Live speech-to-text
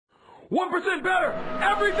1% better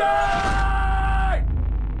every day!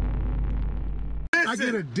 I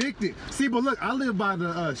get addicted. See, but look, I live by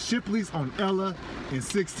the Shipley's on Ella and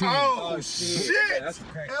 16. Oh, shit! Ella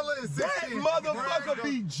and 16. That motherfucker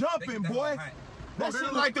be jumping, boy. That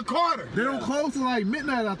shit like the Carter. They don't close till like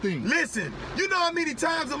midnight, I think. Listen, you know how many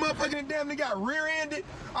times a motherfucking damn nigga got rear-ended?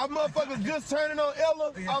 Our motherfuckers just turning on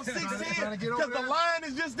Ella on 16 because the line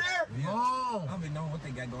is just there? I don't even know what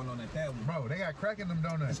they got going on at that one. Bro, they got crack in them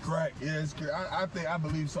donuts. It's crack. Yeah, it's crack. I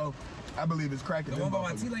believe so. I believe it's crack in The them one by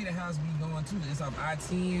my T-Lady house be going too. It's off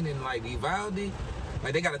I-10 and like Uvalde.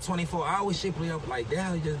 Like they got a 24-hour Shipley up like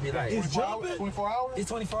that. It just be like It's jumping. 24 hours? It's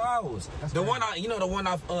 24 hours. That's the crazy. one, you know, the one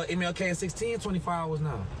off MLK and 16, 24 hours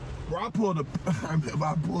now. Bro, I pulled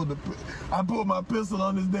my pistol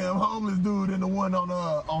on this damn homeless dude and the one on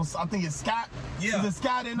I think it's Scott. Yeah. Is it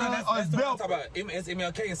Scott in that's it's the one I'm Belt? talking about. It's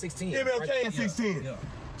MLK and 16. MLK right? and 16. Yeah.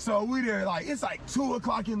 So we there like it's like 2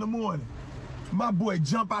 o'clock in the morning. My boy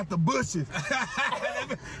jump out the bushes.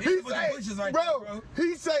 He say, bro,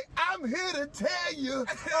 he say, I'm here to tell you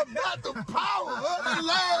about the power of the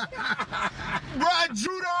Lord. Bro, I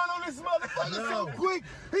drew down on this motherfucker so quick.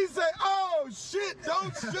 He say, oh shit,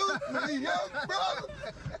 don't shoot me, young brother.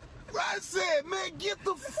 Bro, I said, man, get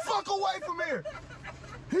the fuck away from here.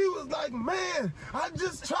 He was like, man, I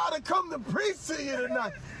just tried to come to preach to you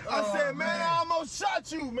tonight. I said, man, I almost shot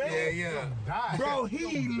you, man. Yeah. Bro, he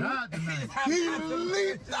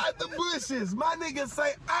leaped out the bushes. My nigga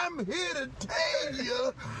say, I'm here to tell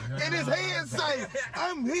you. And his hand say,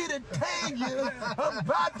 I'm here to tell you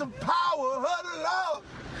about the power of the Lord.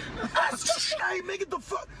 I said, hey, nigga, the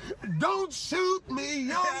fuck? Don't shoot me,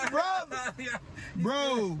 young brother.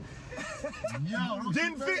 Bro. Yo,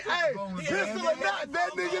 Didn't fit. Hey, pistol or not,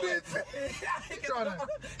 that nigga didn't fit.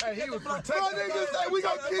 Hey, he was protecting. My nigga say we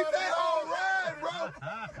gonna keep that on ride, bro.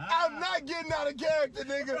 I'm not getting out of character,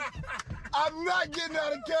 nigga. I'm not getting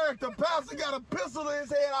out of character. Pastor got a pistol in his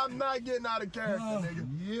head. I'm not getting out of character, nigga.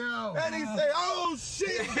 Yo. And he say, oh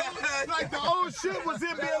shit. Like the old shit was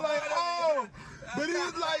him being like, oh. But he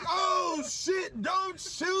was like, oh shit, don't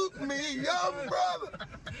shoot me, young brother.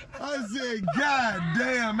 I said, God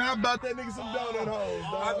damn, how about that nigga some donut holes,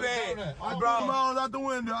 dog? I bet. I brought them all out the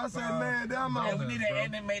window. I said, man, damn Man, out. we need an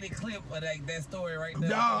animated clip of that story right there.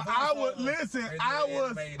 Dog, I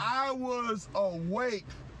was awake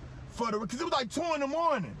for because it was like 2 in the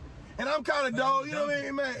morning. And I'm kind of dog, you know what I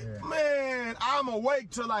mean, man? Yeah. Man, I'm awake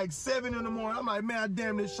till like 7 in the morning. I'm like, man, I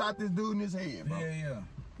damn near shot this dude in his head, bro. Yeah.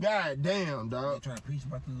 God damn, They dog. trying to preach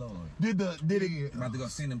about the Lord. Did it? About to go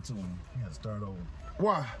send him to him. You gotta start over.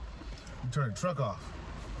 Why? You turn the truck off.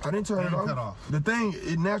 I didn't turn it off. Cut off. The thing,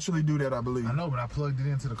 it naturally do that, I believe. I know, but I plugged it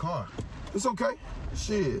into the car. It's okay.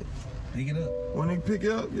 Shit. Pick it up. When they pick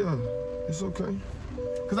it up, yeah, it's okay.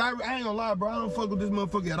 Cause I ain't gonna lie, bro. I don't fuck with this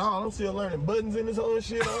motherfucker at all. I'm still learning buttons in this whole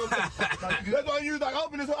shit. That's why you like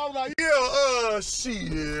open this. I was like, yeah,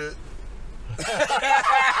 shit. And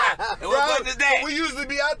what button is that? We usually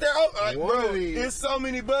be out there. Bro, it's so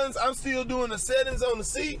many buttons. I'm still doing the settings on the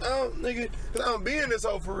seat, nigga. Cause I don't be in this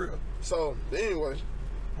hole for real. So anyway,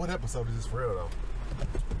 What episode is this for real,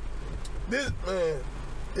 though?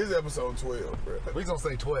 this episode 12, bro. We gonna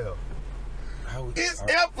say 12. It's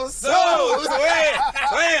episode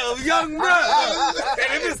 12, young brother.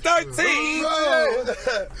 And if it's 13, bro,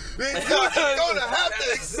 then you're gonna have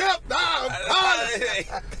to accept our apology.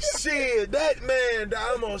 Shit, that man,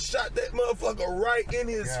 I almost shot that motherfucker right in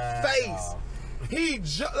his face. He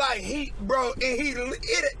bro, and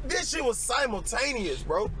this shit was simultaneous,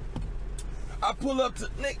 bro. I pull up to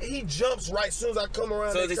Nick, he jumps right as soon as I come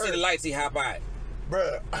around. so as they see the lights, he hop out.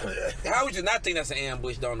 Bruh. How would you not think that's an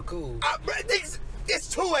ambush on the cool? It's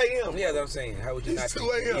 2 a.m. Yeah, that's what I'm saying. How would you not It's 2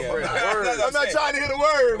 think? a.m. Yeah, bro. right. I'm not trying to hear the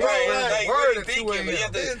word, bro. Right, Word at 2 a.m.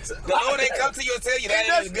 The Lord ain't come to you and tell you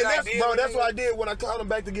that ain't a good idea. Bro, that's what I did when I called him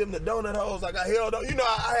back to give him the donut holes. Like I held up. You know,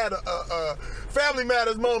 I had a Family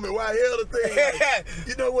Matters moment where I held a thing. Like,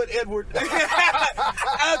 you know what, Edward?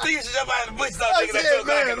 I don't think you should jump out of the bush though, nigga. That's 2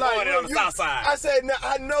 o'clock in the morning on the south side. I said, now,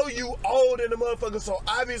 I know you old in the motherfucker, so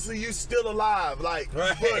obviously you still alive. Like,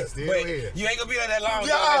 Right. but You ain't gonna be there that long.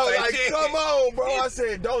 y'all, though. like, come on, bro. I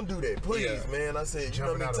said, don't do that, please, Yeah. man. I said, you know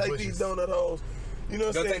Jumping what I out mean? of Take bushes. these donut holes. You know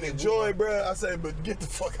what I'm Don't saying? take that Enjoy, bro. I said, but get the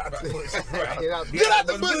fuck out the bush. Right. Get out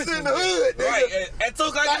the bush in the hood, nigga. Right. At 2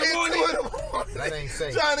 o'clock in the morning. That ain't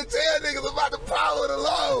safe. Trying to tell niggas about the power of the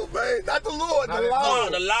Lord, man. Not the Lord, the Oh,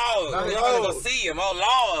 Lord. the Lord. Not the You're gonna go Lord. see him.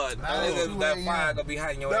 Oh, Lord. No, That fire gonna be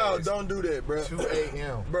hiding your No, ass. don't do that, bro. 2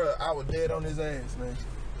 a.m. Bro, I was dead on his ass, man.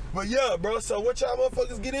 But yeah, bro. So what y'all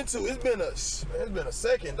motherfuckers get into? It's been a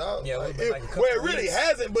second, dog. Yeah, like, like a couple well, it really weeks.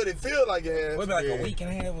 hasn't, but it feels like it has. What about like a week and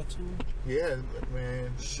a half or 2? Yeah,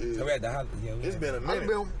 man. Shit. So we had the It's been a I've minute.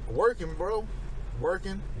 been working, bro.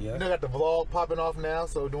 Working. Yeah. You know, got the vlog popping off now,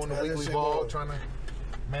 so doing the Yeah, that weekly shit vlog, going. trying to,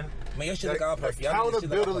 man. Man, your shit look all perfect. Y'all niggas shit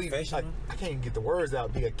look all Accountability. professional. I can't even get the words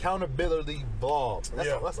out. The accountability vlog. That's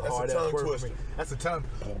Yeah, a that's a hard tongue ass word for twister. me. That's a tongue.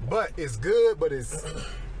 But it's good. But it's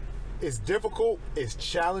difficult. It's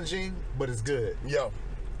challenging. But it's good. Yo,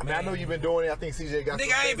 I mean, I know you've been doing it. I think CJ got.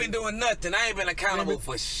 Nigga, I ain't been doing nothing. I ain't been accountable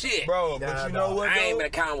for shit. bro. Nah, But you know what? I ain't though? been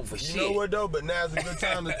accountable for shit. You know what though? But now's a good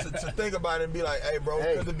time to think about it and be like, hey, bro.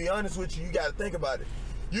 Hey. Because to be honest with you, you got to think about it.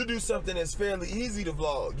 You do something that's fairly easy to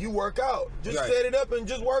vlog. You work out. Just Right. set it up and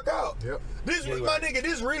just work out. Yep. This, Yeah, my right. nigga,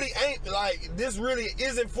 this really ain't like, this really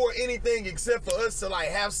isn't for anything except for us to like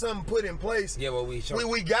have something put in place. Yeah, well, we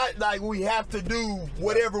got like, we have to do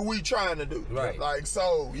whatever we trying to do. Right. Like,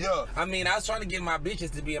 so, yeah. I mean, I was trying to get my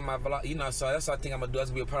bitches to be in my vlog, you know, so that's what I think I'm gonna do.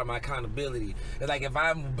 That's gonna be a part of my accountability. It's like if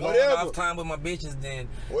I'm blowing Whatever. off time with my bitches, then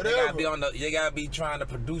Whatever. they gotta be trying to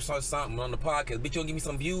produce or something on the podcast. Bitch, you gonna give me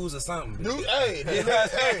some views or something. Dude, hey,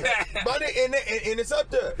 but and it's up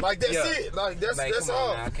there. Like that's Yeah. it. Like that's come on,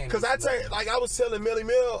 all. man, I can't Cause be I slow. turned, like I was telling Millie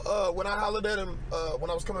Mill when I hollered at him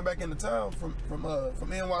when I was coming back into town from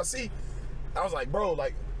NYC. I was like, bro,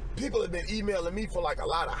 like people have been emailing me for like a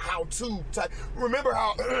lot of how-to type. Remember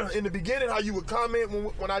how in the beginning how you would comment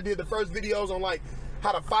when I did the first videos on like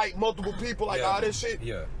how to fight multiple people, like all this shit.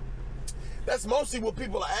 Yeah. That's mostly what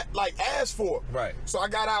people like ask for. Right. So I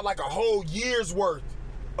got out like a whole year's worth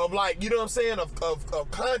of like, you know what I'm saying, of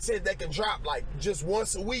content that can drop like just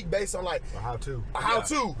once a week based on like How to. a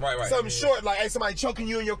how-to. Right, right. Something short, like, hey, somebody choking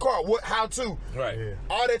you in your car. What how-to? Right. Yeah.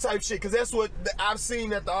 All that type of shit, because that's what I've seen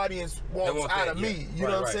that the audience wants want out that, of yeah. me. You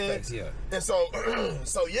Right, know what right, I'm saying? thanks, yeah. And so,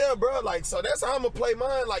 so yeah, bro, like, so that's how I'm gonna play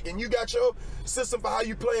mine. Like, and you got your system for how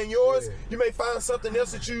you playing yours. Yeah. You may find something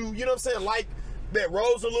else that you know what I'm saying, like that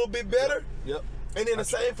rolls a little bit better. Yep. And then the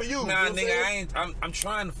same for you. Nah, you know what I'm nigga, saying? I'm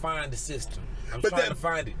trying to find the system. I'm But trying that- to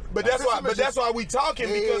find it. But that's why. But that's why we talking,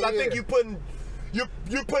 Yeah, because I yeah, think yeah.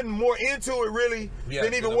 you're putting more into it really Yeah,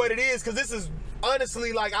 than even you know. what it is. Because this is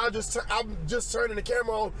honestly like I'm just turning the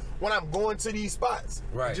camera on when I'm going to these spots.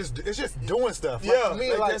 Right. It's just doing stuff. Yeah, for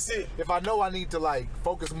me, like, that's it. If I know I need to like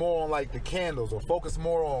focus more on like the candles or focus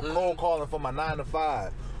more on cold calling for my 9 to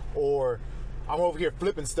 5, or I'm over here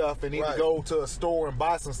flipping stuff and need Right. to go to a store and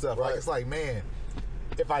buy some stuff. Right. Like it's like, man,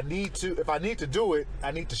 if I need to do it,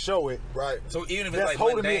 I need to show it. Right. So even if it's That's like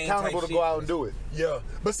holding me mundane accountable type to go out and do it. Yeah.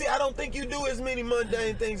 But see, I don't think you do as many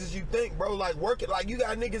mundane things as you think, bro. Like work it. Like you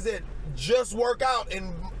got niggas that just work out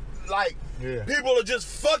and like Yeah. people are just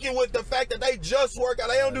fucking with the fact that they just work out.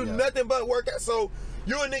 They don't do nothing but work out. So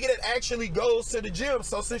you're a nigga that actually goes to the gym.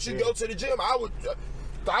 So since you go to the gym,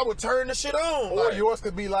 I would turn the shit on. Or like, yours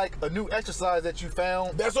could be like a new exercise that you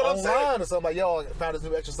found That's what I'm online saying. or something. Like, yo, I found this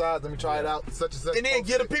new exercise. Let me try it out. Such and such. and then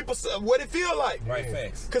get the people what it feel like. Right,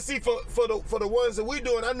 facts. Cause see, for the ones that we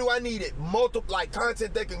doing, I knew I needed multiple like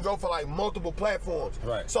content that can go for like multiple platforms.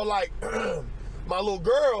 Right. So like my little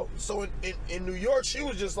girl, so in New York, she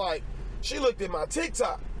was just like, she looked at my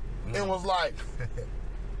TikTok and was like,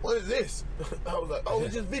 "What is this?" I was like, "Oh,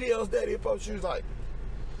 it's just videos Daddy post." She was like,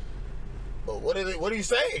 "But what are you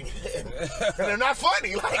saying?" And they're not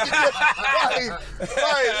funny. Like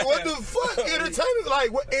what the fuck? Entertainment,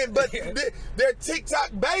 like what? But they're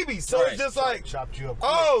TikTok babies, so Right. it's just like, chopped you up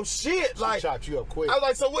quick. oh shit, She like chopped you up quick. I was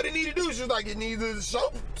like, so what it need to do? She was like, it needs to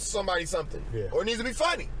show somebody something, Yeah. or it needs to be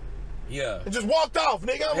funny, Yeah. and just walked off,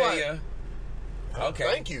 nigga. I'm Yeah, like, yeah. Okay.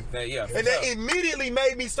 thank you. Yeah. And that immediately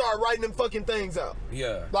made me start writing them fucking things out.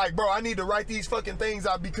 Yeah. Like, bro, I need to write these fucking things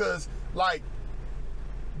out because, like,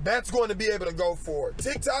 that's going to be able to go for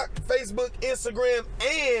TikTok, Facebook, Instagram,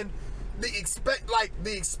 and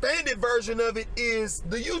the expanded version of it is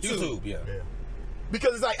the YouTube, yeah.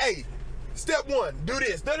 because it's like, hey, step one, do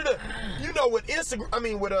this, da-da-da. You know, with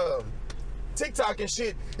TikTok and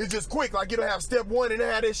shit, it's just quick. Like, it'll have step one and it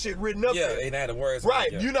have that shit written up Yeah, there. and had the words.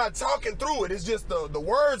 Right, Yeah. you're not talking through it. It's just the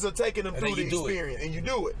words are taking them And through then the you do it. experience, and you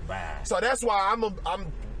do it. Wow. So that's why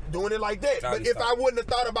I'm doing it like that. Nah, But you if I stop. wouldn't have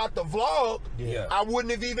thought about the vlog, Yeah. I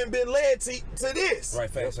wouldn't have even been led to this. Right,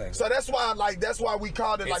 facts. So that's why we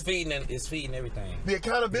called it It's like it's feeding everything. the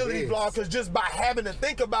accountability It is. vlog, because just by having to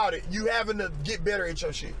think about it, you having to get better at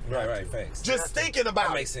your shit. Right, facts. Just thinking about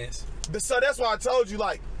That it. makes sense. So that's why I told you,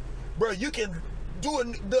 like, bro, you can do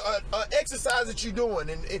the exercise that you're doing,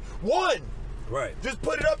 and one, Right. Just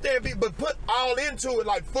put it up there, but put all into it,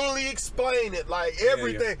 like fully explain it, like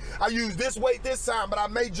everything. I use this weight this time, but I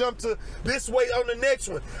may jump to this weight on the next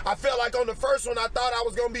one. I felt like on the first one, I thought I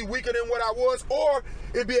was gonna be weaker than what I was, or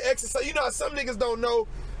it'd be an exercise. You know how some niggas don't know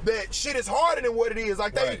that shit is harder than what it is.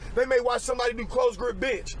 Like they may watch somebody do close grip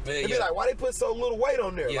bench and be like, why they put so little weight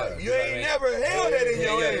on there? Like, you ain't never held that in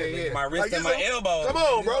your head. My wrist and my elbow. Come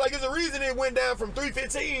on, bro. Like, there's a reason it went down from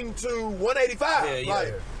 315 to 185.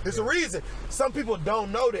 Like, there's a reason. Some people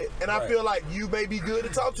don't know that, and I feel like you may be good to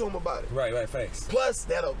talk to them about it. Right, thanks. Plus,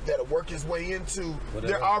 that'll work its way into,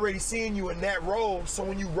 they're already seeing you in that role, so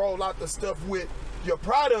when you roll out the stuff with your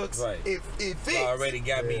products, it fits. Already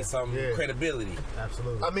got me some credibility.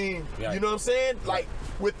 Absolutely. I mean, you know what I'm saying? Like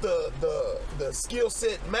with the Skill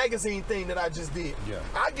Set magazine thing that I just did.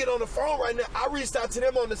 I get on the phone right now. I reached out to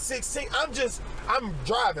them on the 16th. I'm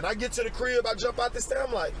driving. I get to the crib. I jump out this thing.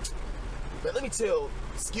 I'm like, man, let me tell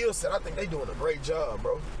Skill Set. I think they doing a great job,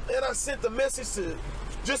 bro. And I sent the message to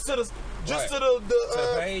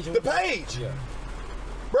the page. Yeah.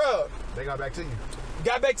 Bro. They got back to you.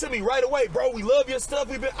 Got back to me right away, bro. We love your stuff.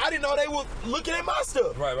 I didn't know they were looking at my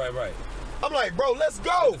stuff. Right. I'm like, bro, let's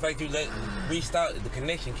go. The fact you reached out, the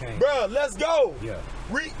connection came. Bro, let's go. Yeah.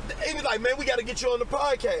 He was like, man, we got to get you on the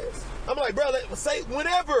podcast. I'm like, bro, let's say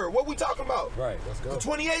whenever. What we talking about? Right. Let's go.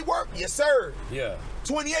 28 work? Yes, sir. Yeah.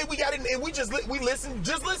 28, we got it, and we listen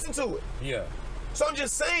to it. Yeah. So I'm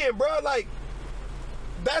just saying, bro, like,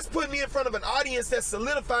 that's putting me in front of an audience that's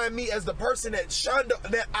solidifying me as the person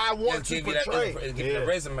that I want to portray. Give you a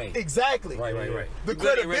resume. Exactly. Right. The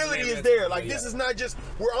credibility is there. Like, this is not just,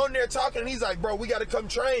 we're on there talking, and he's like, bro, we got to come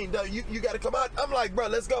train. You got to come out. I'm like, bro,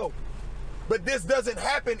 let's go. But this doesn't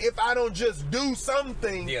happen if I don't just do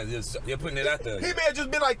something. Yeah, you're putting it out there. He may have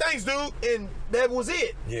just been like, thanks, dude, and that was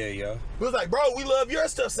it. Yeah. It was like, bro, we love your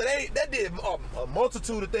stuff. So that did a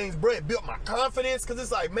multitude of things, bro. It built my confidence, because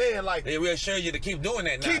it's like, man, like, they reassure you to keep doing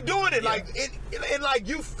that now. Keep doing it. Like, and like,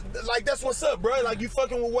 you, like, that's what's up, bro. Like, you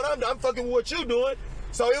fucking with what I'm doing. I'm fucking with what you doing.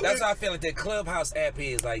 So that's how I feel like that Clubhouse app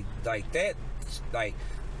is. Like that, like,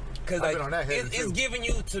 because like, it's giving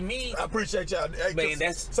you, to me. I appreciate y'all. Man,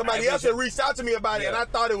 that's somebody else that reached out to me about it, and I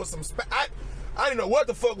thought it was some. I didn't know what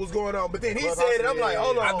the fuck was going on, but then he said it. I'm like,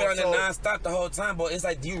 hold on. I've been on there nonstop the whole time, but it's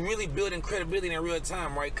like you really building credibility in real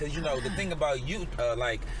time, right? Because you know the thing about you,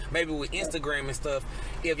 like maybe with Instagram and stuff,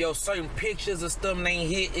 if your certain pictures or stuff ain't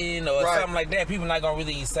hitting or something like that, people not gonna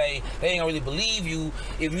really say, they ain't gonna really believe you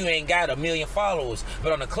if you ain't got 1 million followers.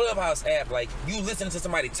 But on the Clubhouse app, like you listen to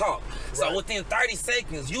somebody talk, so within 30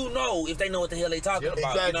 seconds, you know if they know what the hell they talking about.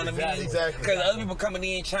 Exactly, you know what I mean? Exactly. Because other people coming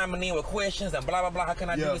in, chiming in with questions and blah blah blah. How can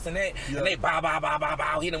I do this and that? And they bow,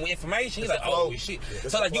 hit him with information. He's like, oh shit.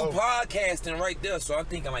 So like you podcasting right there. So I'm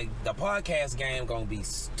thinking like the podcast game gonna be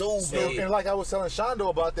stupid. And like I was telling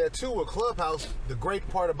Shondo about that too with Clubhouse, the great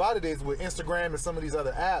part about it is with Instagram and some of these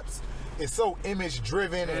other apps, it's so image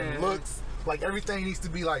driven and looks like everything needs to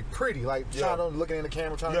be like pretty. Like Shondo looking in the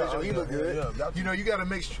camera trying to make sure he look good. You know, you gotta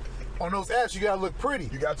make sure on those apps, you gotta look pretty.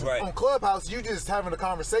 You got to. On Clubhouse, you just having a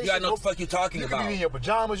conversation. You gotta know what the fuck you talking about. You can be in your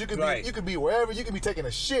pajamas. You can be wherever. You can be taking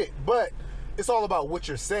a shit, but it's all about what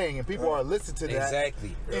you're saying, and people are listening to that.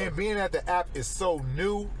 Exactly. And being that the app is so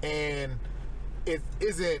new and it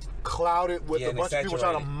isn't clouded with a bunch of people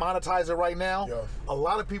trying to monetize it right now. A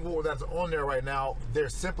lot of people that's on there right now, they're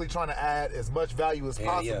simply trying to add as much value as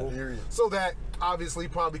possible, so that obviously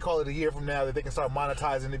probably call it a year from now that they can start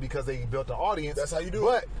monetizing it because they built an audience. That's how you do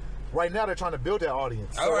it. But right now they're trying to build that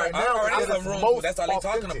audience. So right now that's all they're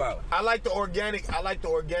talking about. I like the organic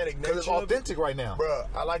nature. Because it's authentic right now. Bruh,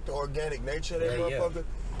 I like the organic nature of that motherfucker.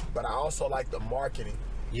 But I also like the marketing.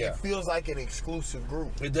 It feels like an exclusive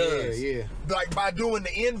group. It does. Like by doing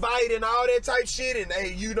the invite and all that type shit, and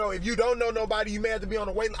hey, you know, if you don't know nobody, you may have to be on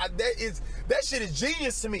the wait. That shit is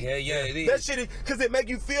genius to me. Yeah, it is. That shit is, because it make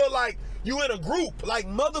you feel like you in a group. Like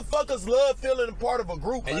motherfuckers love feeling a part of a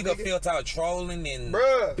group. And you can filter out trolling and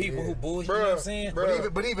people who bullshit, you know what I'm saying?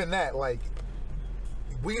 But even that, like,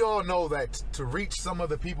 we all know that to reach some of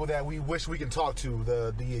the people that we wish we can talk to,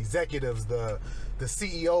 the executives, the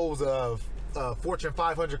CEOs of Fortune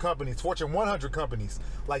 500 companies, Fortune 100 companies,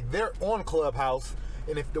 like, they're on Clubhouse.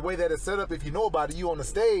 And if the way that it's set up, if you know about it, you on the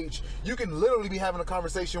stage, you can literally be having a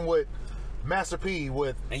conversation with Master P,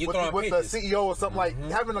 with the CEO or something, like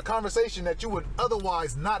having a conversation that you would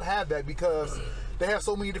otherwise not have that because they have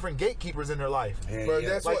so many different gatekeepers in their life. But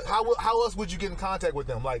that's like, how else would you get in contact with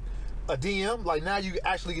them? Like a DM, like now you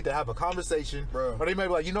actually get to have a conversation. Or they may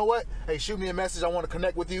be like, you know what? Hey, shoot me a message. I want to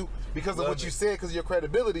connect with you because of what you said, because of your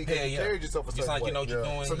credibility, because you carried yourself a certain way. Like you know what you're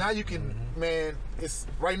doing. So now you can, man, it's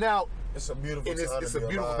right now, It's a beautiful and time it's to a be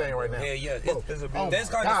beautiful alive, thing right bro. now. Yeah, yeah. Bro, It's a oh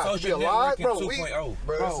That's my called God, the to social be alive, networking bro. 2.0.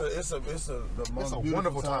 Bro, Bro, it's the most it's a beautiful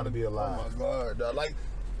wonderful time to be alive. Oh my God, dog. Like,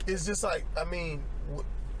 it's just like, I mean,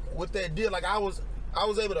 what that did, like I was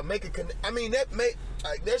able to make a I mean,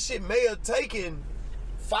 that shit may have taken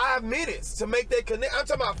 5 minutes to make that connect. I'm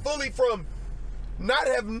talking about fully from not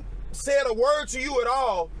having said a word to you at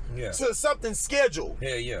all to something scheduled.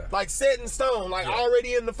 Yeah, yeah. Like set in stone, like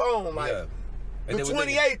already in the phone. Like the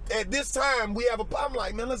 28th at this time we have I'm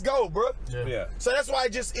like, man, let's go, bro. Yeah. So that's why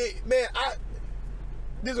this is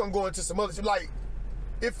gonna go into some other shit. Like,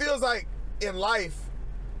 it feels like in life,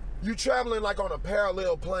 you traveling like on a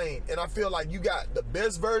parallel plane, and I feel like you got the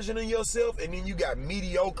best version of yourself, and then you got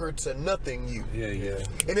mediocre to nothing you. Yeah.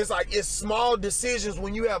 And it's like, it's small decisions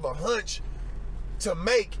when you have a hunch to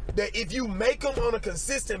make, that if you make them on a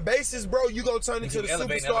consistent basis, bro, you gonna turn into the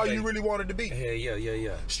superstar you really wanted to be.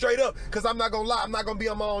 Yeah. Straight up, because I'm not gonna lie, I'm not gonna be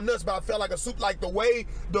on my own nuts, but I felt like like the way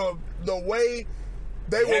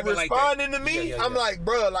they were responding to me. I'm like,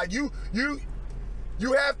 bro, like you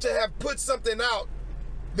have to have put something out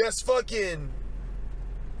that's fucking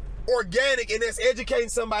organic and that's educating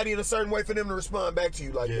somebody in a certain way for them to respond back to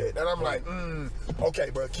you like that. And I'm like,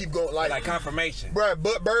 okay, bro, keep going. Like confirmation. Bro,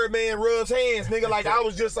 but Birdman rubs hands, nigga. Like, I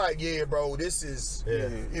was just like, yeah, bro, this is,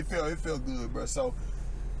 it felt good, bro. So,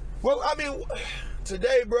 well, I mean,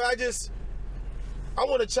 today, bro, I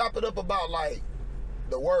want to chop it up about, like,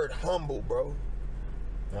 the word humble, bro.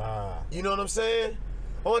 You know what I'm saying?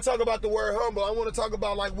 I want to talk about the word humble. I want to talk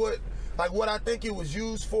about, like, what I think it was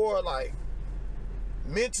used for, like,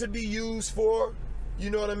 meant to be used for, you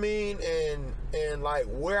know what I mean? And like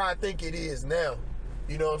where I think it is now.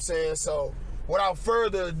 You know what I'm saying? So without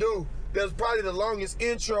further ado, that's probably the longest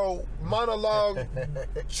intro, monologue,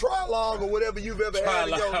 trilogue, or whatever you've ever had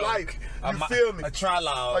in your life. You feel me? A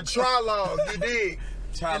trilogue. A trilogue, you dig?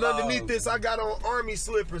 Trilogue. And underneath this, I got on army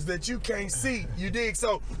slippers that you can't see. You dig?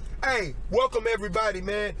 So, hey, welcome everybody,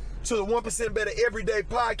 man, to the 1% Better Everyday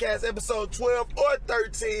Podcast, episode 12 or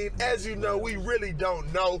 13. As you know, we really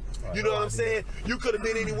don't know. You know what I'm saying? You could have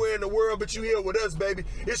been anywhere in the world, but you here with us, baby.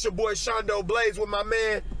 It's your boy Shondo Blaze with my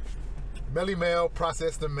man Melly Mel,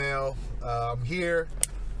 Process the Mel. I'm here,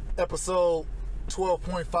 episode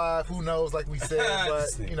 12.5. Who knows, like we said,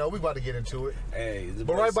 but you know, we about to get into it. Hey,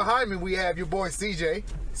 but right behind me, we have your boy CJ.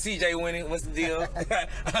 CJ winning. What's the deal?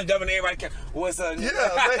 I'm jumping everybody. What's up?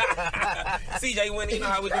 Yeah, CJ winning. You know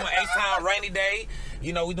how we doing? H-Town rainy day.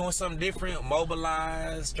 You know, we doing something different.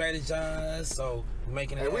 Mobilize, strategize. So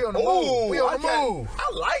making it. Hey, we on the move. We on the move. I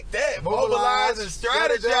like that. Mobilize and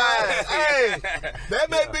strategize. Hey, that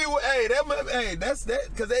may be. Yeah. That's that,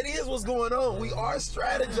 because that is what's going on. We are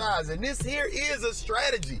strategizing. This here is a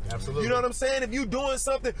strategy. Absolutely. You know what I'm saying? If you doing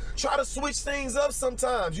something, try to switch things up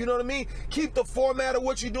sometimes. You know what I mean? Keep the format of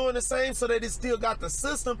what you're doing the same so that it still got the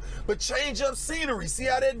system, but change up scenery. See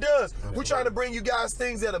how that does. Absolutely. We're trying to bring you guys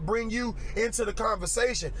things that'll bring you into the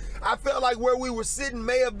conversation. I felt like where we were sitting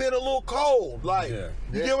may have been a little cold. Like, you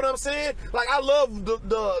get what I'm saying? Like, I love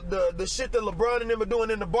the shit that LeBron and them are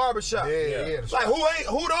doing in the barbershop. Yeah. Like,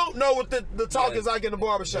 who don't know what the talk is like in the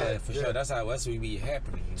barbershop? Yeah, for sure. That's what be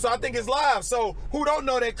happening. So I think it's live. So who don't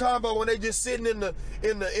know that combo when they just sitting in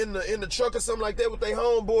the truck or something like that with their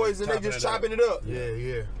homeboys and they just chopping it up?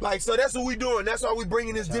 Yeah. Like, so that's what we doing. That's why we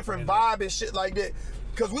bringing this different vibe and shit like that.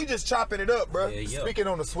 Cause we just chopping it up, bro. Speaking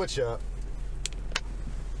on the switch up,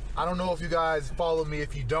 I don't know if you guys follow me.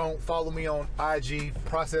 If you don't, follow me on IG,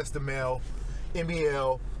 Process the Mel,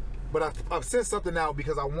 MEL. But I've sent something out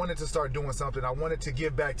because I wanted to start doing something. I wanted to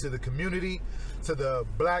give back to the community, to the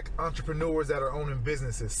black entrepreneurs that are owning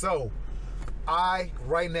businesses. So I,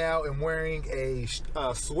 right now, am wearing a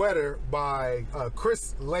sweater by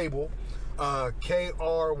Chris Label,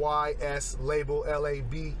 KRYS Label,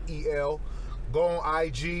 LABEL. Go on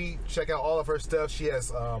IG, check out all of her stuff. She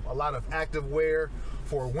has a lot of active wear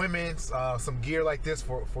for women, some gear like this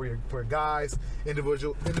for guys,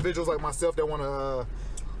 individuals like myself that want to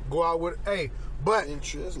go out with. Hey, but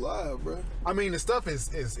it's live, bro. I mean, the stuff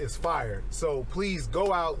is fire. So please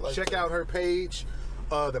go out, check out her page.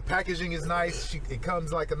 The packaging is nice. It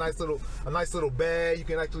comes like a nice little bag. You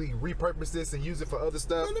can actually repurpose this and use it for other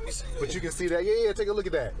stuff. Man, let me see that. But you can see that. Yeah, take a look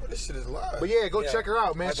at that. This shit is live. But yeah, go check her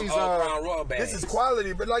out, man. Like She's this is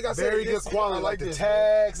quality, but like I said, very good quality. I Like the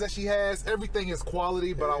tags that she has, everything is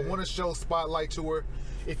quality. But I want to show spotlight to her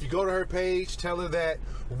If you go to her page, tell her that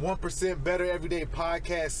 1% Better Everyday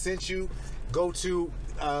Podcast sent you. Go to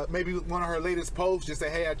maybe one of her latest posts. Just say,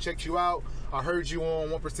 hey, I checked you out. I heard you on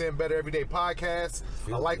 1% Better Everyday Podcast.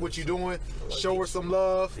 I like what you're doing. Show her some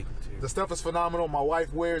love. The stuff is phenomenal. My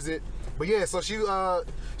wife wears it. But yeah, so she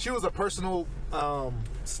was a personal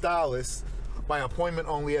stylist by appointment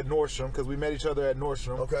only at Nordstrom, because we met each other at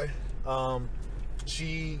Nordstrom. Okay.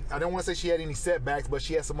 I don't want to say she had any setbacks, but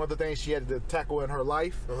she had some other things she had to tackle in her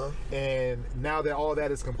life. And now that all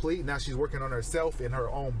that is complete, now she's working on herself in her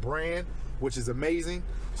own brand, which is amazing.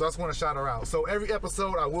 So I just want to shout her out. So every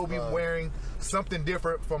episode I will be wearing something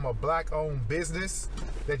different from a black-owned business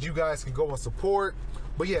that you guys can go and support.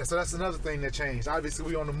 But yeah, so that's another thing that changed. Obviously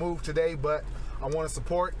we on the move today, but I want to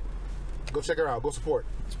support. Go check her out. Go support.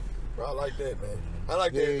 Bro, I like that, man. I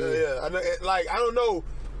like that. Yeah. I know, like, I don't know.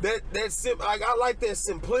 I like that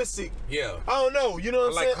simplicity. Yeah. I don't know. You know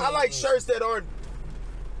what I'm saying? I like shirts that aren't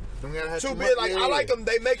too big. Like, I like them.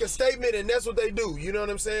 They make a statement, and that's what they do. You know what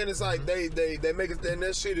I'm saying? It's like they make it, and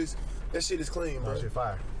that shit is clean, bro. That shit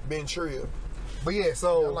fire. Being trill. But yeah,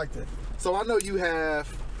 so I like that. So I know you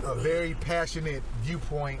have a very passionate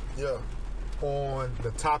viewpoint. Yeah. On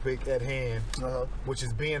the topic at hand, which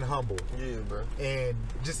is being humble. Yeah, bro. And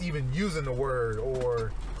just even using the word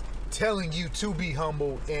or telling you to be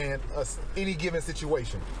humble in any given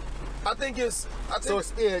situation. Go ahead.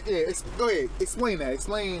 Explain that.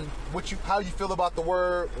 Explain how you feel about the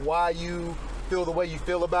word, why you feel the way you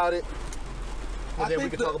feel about it, and then we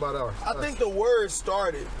can talk about ours. I think the word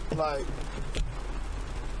started like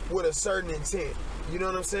with a certain intent. You know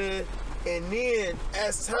what I'm saying? And then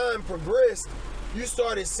as time progressed, you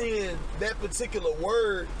started seeing that particular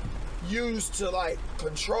word used to like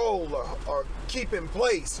control or keep in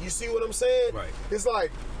place. You see what I'm saying? Right. It's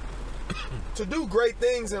like to do great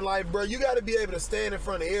things in life, bro, you got to be able to stand in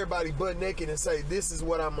front of everybody butt naked and say, this is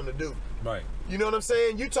what I'm going to do. Right. You know what I'm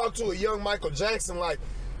saying? You talk to a young Michael Jackson, like,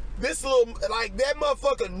 this little, like, that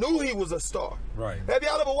motherfucker knew he was a star. Right. Have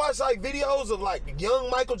y'all ever watched, like, videos of, like, young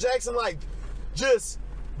Michael Jackson, like, just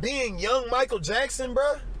being young Michael Jackson,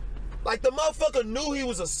 bro? Like, the motherfucker knew he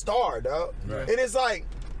was a star, dog. Right. And it's like,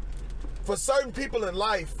 for certain people in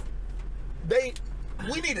life,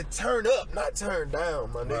 we need to turn up, not turn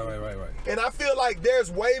down, my nigga. Right. And I feel like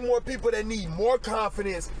there's way more people that need more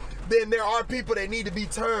confidence than there are people that need to be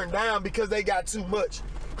turned down because they got too much.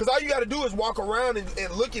 Because all you got to do is walk around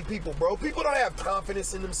and look at people, bro. People don't have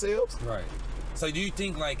confidence in themselves. Right. So do you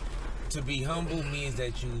think, like, to be humble means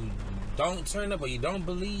that you don't turn up or you don't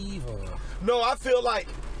believe? Or? No, I feel like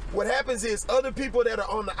what happens is other people that are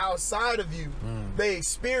on the outside of you, they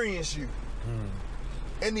experience you.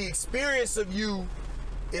 And the experience of you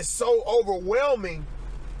is so overwhelming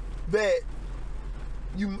that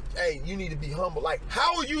you need to be humble. Like,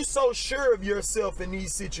 how are you so sure of yourself in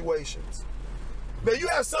these situations? Now, you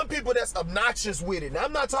have some people that's obnoxious with it. Now,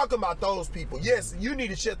 I'm not talking about those people. Yes, you need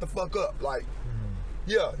to shut the fuck up. Like,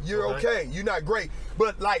 yeah, you're okay. You're not great.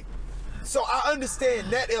 But, like, so I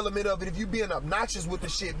understand that element of it if you being obnoxious with the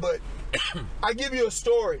shit. But I give you a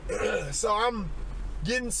story. So I'm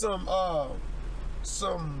getting some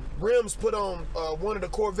rims put on one of the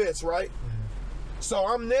Corvettes, right? So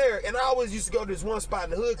I'm there, and I always used to go to this one spot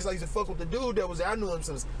in the hood because I used to fuck with the dude that was there. I knew him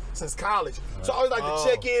since college. So I always like to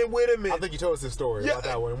check in with him. And, I think you told us this story about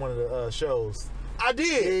that one in one of the shows. I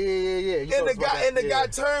did. Yeah. And the guy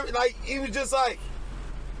turned, like, he was just like,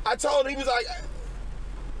 I told him, he was like,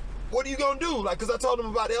 what are you gonna do? Like, cause I told him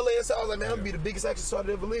about LA and so I was like, man, I'm gonna be the biggest action star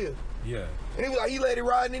that ever lived. Yeah. And he was like, he let it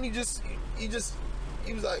ride, and then he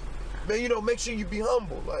was like, man, you know, make sure you be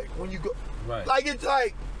humble. Like, when you go, right. Like, it's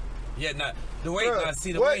like, yeah, the way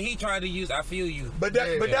way he tried to use, I feel you. But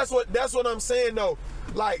that's what I'm saying though.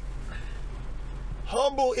 Like,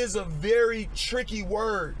 humble is a very tricky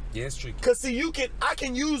word. Yeah, it's tricky. Cause see, I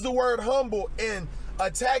can use the word humble and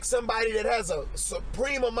attack somebody that has a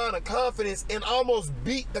supreme amount of confidence and almost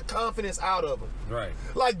beat the confidence out of them. Right.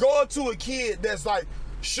 Like, go up to a kid that's like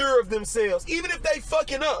sure of themselves, even if they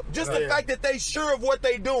fucking up. Just the fact that they sure of what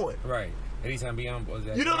they doing. Right. Anytime be humble.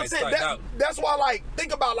 You know what I'm saying? That's why, like,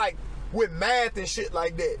 think about, like, with math and shit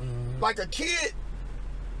like that. Like, a kid,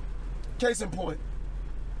 case in point,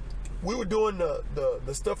 we were doing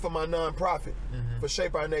the stuff for my nonprofit, for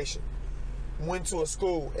Shape Our Nation. Went to a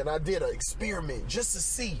school, and I did an experiment just to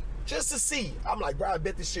see. I'm like, bro, I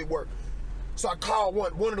bet this shit work. So I called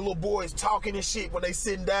one of the little boys talking and shit when they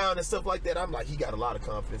sitting down and stuff like that. I'm like, he got a lot of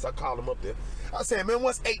confidence. I called him up there. I said, man,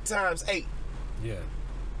 what's 8 times 8? Yeah.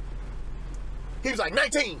 He was like,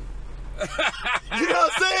 19. You know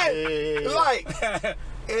what I'm saying? Yeah. Like,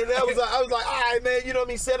 and I was like, all right, man, you know what I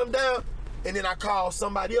mean? Set him down. And then I called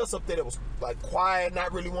somebody else up there that was like quiet,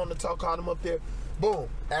 not really wanting to talk, called them up there. Boom,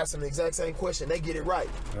 asked them the exact same question. They get it right.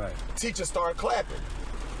 Right. Teachers started clapping.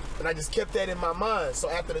 And I just kept that in my mind. So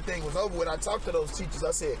after the thing was over with, I talked to those teachers.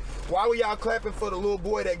 I said, why were y'all clapping for the little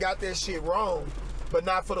boy that got that shit wrong, but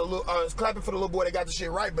not for the little, clapping for the little boy that got the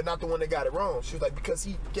shit right, but not the one that got it wrong? She was like, because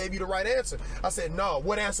he gave you the right answer. I said, no,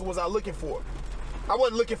 what answer was I looking for? I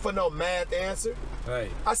wasn't looking for no math answer.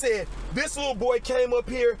 Right. I said, this little boy came up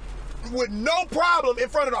here with no problem in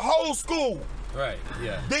front of the whole school. Right,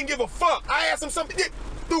 yeah. Didn't give a fuck. I asked him something,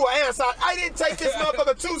 threw an answer. I didn't take this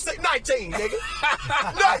motherfucker 19, nigga.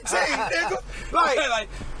 19, nigga. Like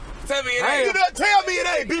tell me it ain't. You know, tell me it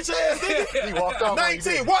ain't, bitch ass nigga. He walked off.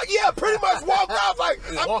 19. Yeah, pretty much walked off. Like,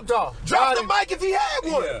 walked off. Dropped the mic if he had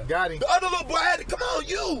one. Yeah. Got him. The other little boy had to, come on,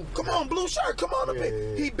 you. Come on, blue shirt. Come on up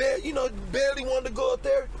here. He barely wanted to go up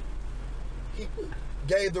there. He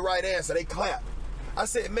gave the right answer. They clapped. I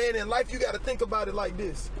said, man, in life, you got to think about it like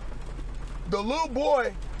this. The little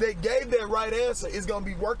boy that gave that right answer is going to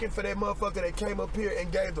be working for that motherfucker that came up here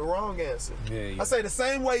and gave the wrong answer. Yeah. I say the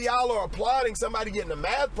same way y'all are applauding somebody getting a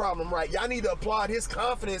math problem right, y'all need to applaud his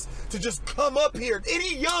confidence to just come up here. And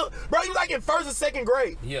he young. Bro, you like in first or second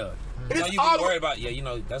grade. Yeah. And You it's be all worried about,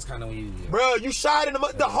 that's kind of when you... Yeah. Bro, you shot in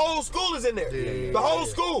the whole school is in there. The whole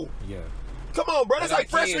school. Yeah. Come on, bro. That's like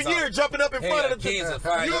freshman year jumping up in front of the kids.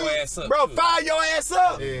 Fire your ass up. Bro, too. fire your ass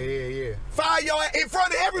up. Yeah. Fire your ass in front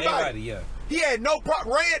of everybody. Yeah. He had no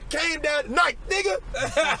problem. Rand came down night, nigga.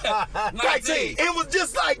 19. It was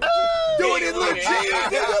just like doing his little cheese,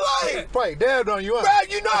 nigga. Like, Probably dabbed on you, huh?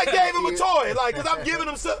 bro, you know I gave him a toy, like, cause I'm giving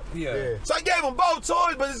him something. Yeah. So I gave him both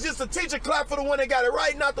toys, but it's just a teacher clap for the one that got it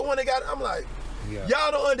right, not the one that got it. I'm like,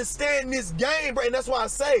 y'all don't understand this game, bro. And that's why I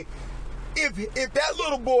say, if that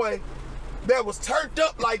little boy that was turned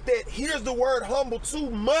up like that hears the word humble too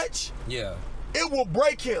much, Yeah. it will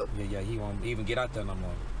break him. Yeah, he won't even get out there no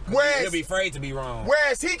more. Whereas He'll be afraid to be wrong.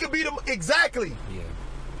 Whereas he could be exactly.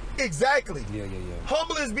 Yeah. Exactly. Yeah.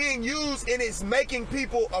 Humble is being used and it's making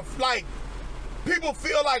people people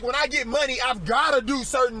feel like when I get money, I've got to do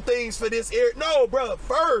certain things for this area. No, bro.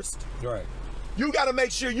 First, Right. you got to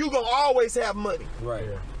make sure you gonna always have money. Right.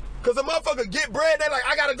 Yeah. Cause a motherfucker get bread, they like,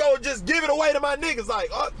 I gotta go and just give it away to my niggas. Like,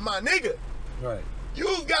 my nigga. Right.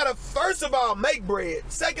 You've gotta first of all make bread.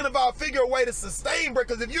 Second of all, figure a way to sustain bread.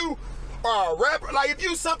 Cause if you are a rapper, like if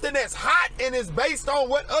you something that's hot and is based on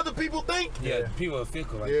what other people think, Yeah. People are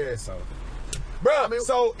fickle like Yeah. that. So. bro.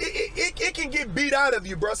 So it can get beat out of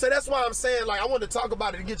you, bro. So that's why I'm saying, like, I want to talk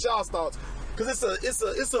about it and get y'all's thoughts. Cause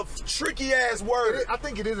it's a tricky ass word. I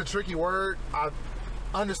think it is a tricky word. I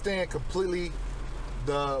understand completely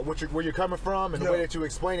where you're coming from and the way that you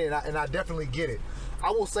explain it, and I definitely get it.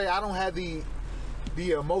 I will say I don't have the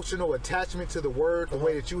emotional attachment to the word the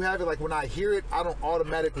way that you have it. Like when I hear it, I don't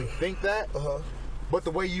automatically think that. But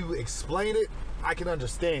the way you explain it, I can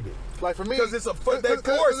understand it. Like for me, Because it's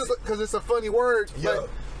a funny word. Yeah. But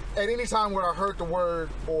at any time when I heard the word,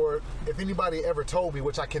 or if anybody ever told me,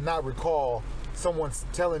 which I cannot recall, someone's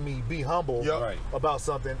telling me be humble Right. about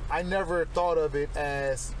something, I never thought of it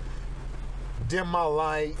as dim my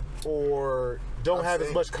light or don't have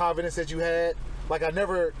as much confidence as you had. Like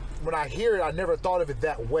when I hear it, I never thought of it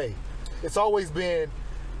that way. It's always been,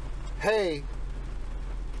 hey,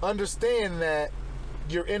 understand that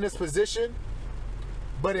you're in this position,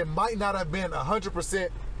 but it might not have been 100%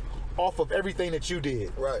 off of everything that you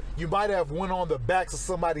did. Right. You might have went on the backs of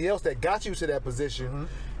somebody else that got you to that position.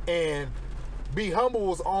 And be humble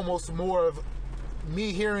was almost more of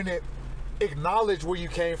me hearing it, acknowledge where you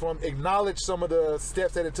came from, acknowledge some of the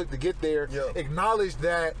steps that it took to get there, acknowledge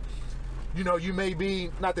that, you may be,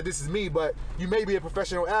 not that this is me, but you may be a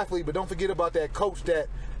professional athlete, but don't forget about that coach that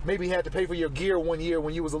maybe had to pay for your gear one year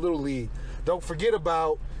when you was a little league. Don't forget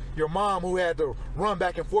about your mom who had to run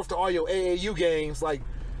back and forth to all your AAU games. Like,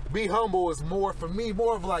 be humble is more, for me,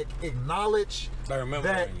 more of like acknowledge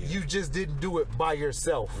that you just didn't do it by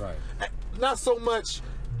yourself. Right. Not so much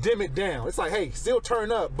dim it down. It's like, hey, still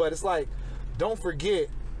turn up, but it's like, don't forget.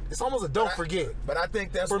 It's almost a don't forget. But I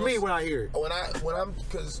think that's for me when I hear it.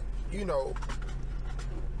 Because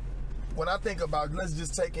when I think about, let's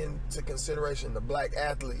just take into consideration the black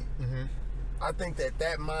athlete. I think that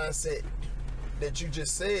mindset that you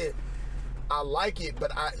just said, I like it,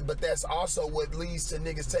 but that's also what leads to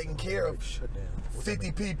niggas taking care of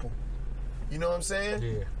 50 people. You know what I'm saying?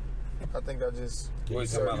 Yeah. I think I just. What you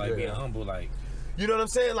talking about, like being humble, like. You know what I'm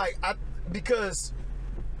saying? Like, because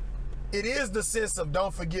it is the sense of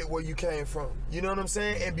don't forget where you came from. You know what I'm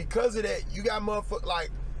saying? And because of that, you got motherfuckers, like,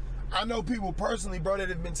 I know people personally, bro, that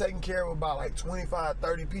have been taking care of about like 25,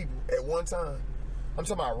 30 people at one time. I'm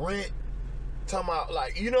talking about rent, talking about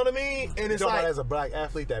like, you know what I mean? And it's like, as a black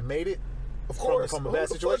athlete that made it, of course, from a bad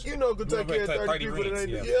situation, you know, could take care of 30 people that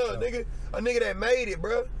ain't, nigga, a nigga that made it,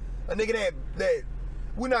 bro, a nigga that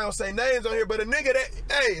we're not gonna say names on here, but a nigga that,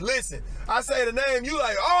 hey, listen, I say the name, you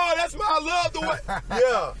like, oh, that's my love, the way,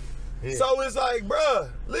 yeah. So it's like, bruh,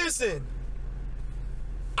 listen,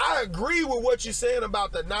 I agree with what you're saying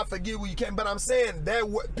about the not forget what you can, but I'm saying that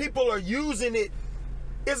what people are using it.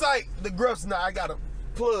 It's like the Gruff's knife. I got a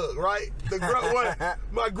plug, right? The Gruff,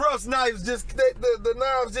 my Gruff's knives just the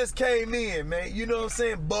knives just came in, man. You know what I'm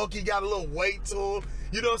saying? Bulky, got a little weight to them.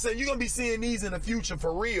 You know what I'm saying? You're gonna be seeing these in the future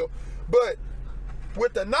for real. But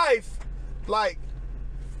with the knife, like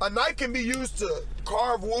a knife can be used to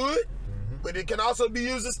carve wood, but it can also be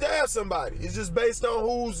used to stab somebody. It's just based on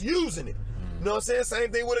who's using it. You know what I'm saying?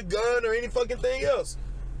 Same thing with a gun or any fucking thing else.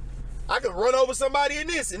 I could run over somebody in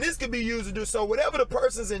this, and this could be used to do so. Whatever the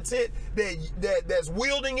person's intent that's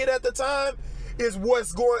wielding it at the time is what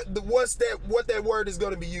that word is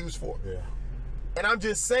going to be used for. Yeah. And I'm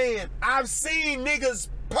just saying, I've seen niggas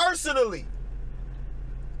personally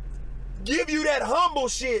give you that humble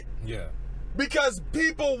shit. Yeah. Because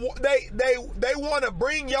people they want to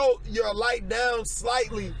bring your light down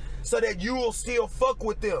slightly so that you will still fuck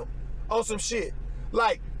with them on some shit.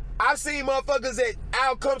 Like, I've seen motherfuckers that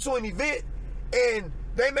I'll come to an event and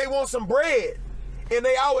they may want some bread. And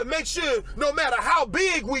they always make sure, no matter how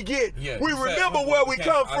big we get, we remember where we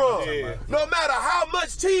come from. No matter how much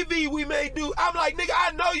TV we may do. I'm like, nigga,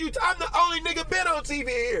 I know you. I'm the only nigga been on TV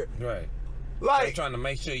here. Right. Like, I'm trying to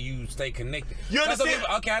make sure you stay connected. You understand?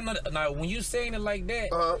 Okay, I know. Now, when you saying it like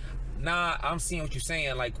that, nah, I'm seeing what you're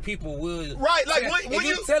saying. Like, people will. Right, like, when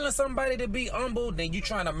you telling somebody to be humble, then you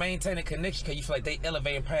trying to maintain a connection because you feel like they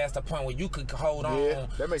elevating past the point where you could hold on.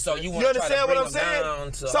 That makes so sense. you want to try to bring what I'm saying?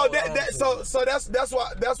 down to So that's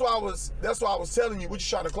why I was telling you. What, you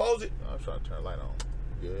trying to close it? I'm trying to turn the light on.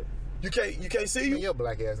 Good. You can't see you? Your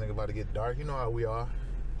black ass nigga about to get dark. You know how we are.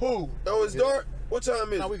 Who? Oh, it's dark? What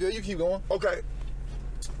time is it? No, we good. You keep going. Okay.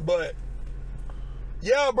 But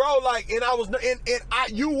yeah, bro, like, and I was,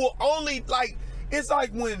 you will only, like, it's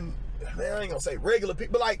like when, man, I ain't gonna say regular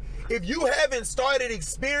people, but like, if you haven't started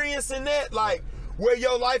experiencing that, like, where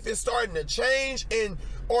your life is starting to change and,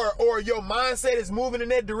 or your mindset is moving in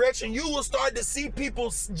that direction, you will start to see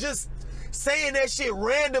people just saying that shit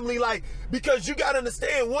randomly, like, because you gotta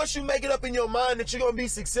understand, once you make it up in your mind that you're gonna be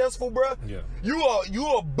successful, bro, you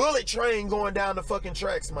a bullet train going down the fucking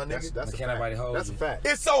tracks, my nigga. That's a Can't nobody fact. hold That's you. a fact.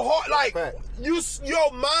 It's so hard, like, Fact.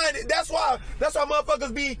 your mind, that's why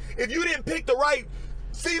motherfuckers be, if you didn't pick the right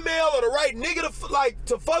female or the right nigga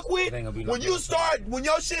to fuck with, when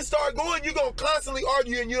your shit start going, you gonna constantly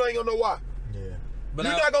argue and you ain't gonna know why. But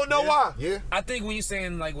you're not gonna know why. Yeah. I think when you're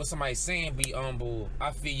saying, like, when somebody's saying be humble,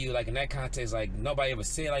 I feel you, like, in that context, like, nobody ever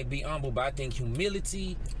said, like, be humble, but I think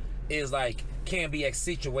humility is, like, can be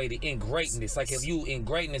accentuated in greatness. Like, if you in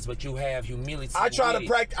greatness, but you have humility. I try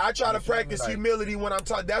to practice humility when I'm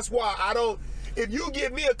talking. That's why I don't, if you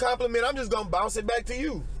give me a compliment, I'm just gonna bounce it back to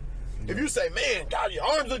you. If you say, man, God, your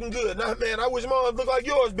arms looking good. Nah, man, I wish my arms look like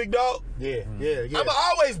yours, big dog. Yeah. I'ma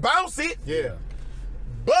always bounce it. Yeah.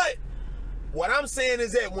 But what I'm saying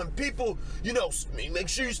is that when people, you know, make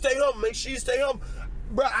sure you stay humble,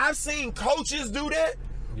 Bro, I've seen coaches do that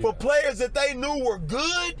for players that they knew were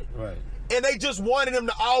good. Right. And they just wanted them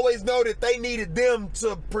to always know that they needed them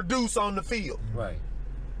to produce on the field. Right.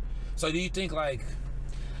 So do you think, like,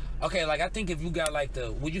 okay, like, I think if you got, like,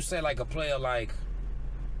 would you say, like, a player like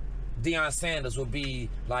Deion Sanders would be,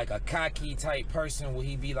 like, a cocky type person? Would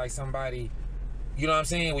he be, like, somebody, you know what I'm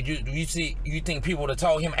saying? Would you think people would have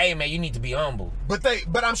told him, hey, man, you need to be humble? But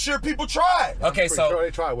I'm sure people tried. Okay, so sure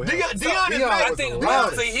they tried with him. Deion is I think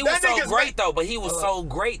honestly, he was so great though. But he was so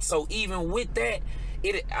great. So even with that,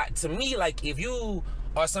 to me, like, if you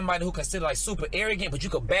are somebody who consider, like, super arrogant, but you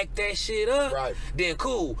could back that shit up, right, then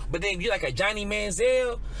cool. But then if you're like a Johnny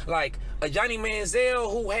Manziel,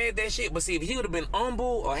 who had that shit, but see, if he would have been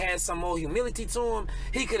humble or had some more humility to him,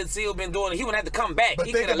 he could have still been doing it. He wouldn't have to come back. But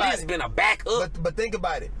he could have at least been a backup. But think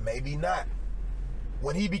about it. Maybe not.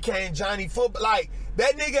 When he became Johnny Football, like,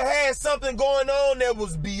 that nigga had something going on that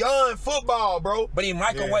was beyond football, bro. But he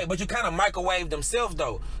but you kind of microwaved himself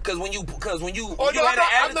though, because when you had an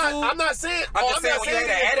attitude, I'm not saying. I'm just saying when you had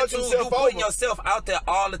an attitude, you putting yourself out there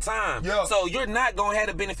all the time. Yeah. So you're not gonna have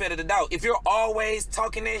the benefit of the doubt. If you're always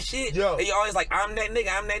talking that shit, and you're always like, I'm that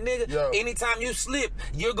nigga. Anytime you slip,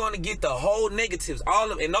 you're gonna get the whole negatives,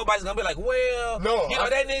 and nobody's gonna be like, well,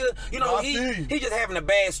 that nigga, he just having a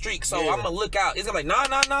bad streak, so I'm gonna look out. It's gonna be like,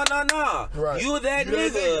 nah. Right. You're that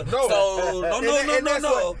that nigga. No. So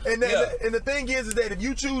no. And the thing is that if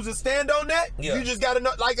you choose to stand on that, you just gotta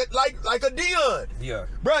know, like a Dion. Yeah.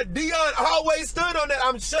 Bruh, Dion always stood on that.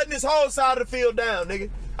 I'm shutting this whole side of the field down, nigga.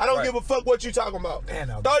 I don't give a fuck what you talking about. Damn,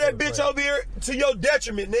 throw that bitch over here to your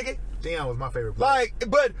detriment, nigga. Dion was my favorite player. Like,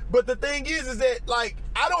 but the thing is that, like,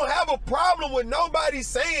 I don't have a problem with nobody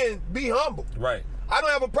saying be humble. Right. I don't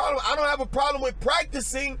have a problem with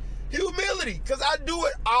practicing humility, because I do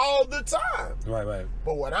it all the time. Right.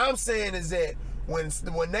 But what I'm saying is that when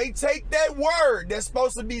they take that word that's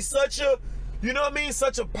supposed to be such a, you know what I mean,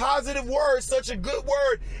 such a positive word, such a good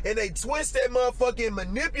word, and they twist that motherfucker and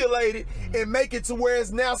manipulate it and make it to where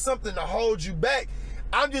it's now something to hold you back.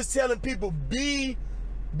 I'm just telling people, be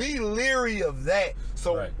leery of that.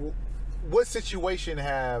 So what situation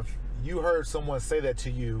have you heard someone say that to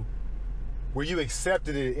you where you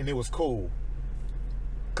accepted it and it was cool?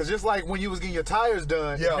 Because just like when you was getting your tires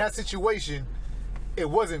done, in that situation, it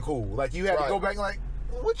wasn't cool. Like, you had to go back and like,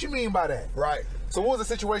 what you mean by that? Right. So what was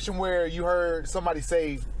the situation where you heard somebody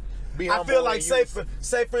say, be humble? I feel like, say for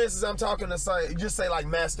instance, I'm talking to just say like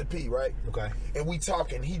Master P, right? Okay. And we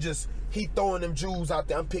talking, he throwing them jewels out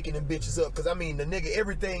there. I'm picking them bitches up. Because, I mean, the nigga,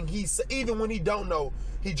 everything even when he don't know,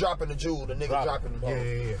 he dropping the jewel, the nigga dropping them.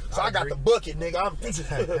 Yeah. So I got the bucket, nigga.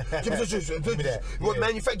 What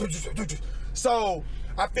manufacturer? So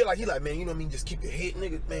I feel like he like, man, you know what I mean? Just keep your head,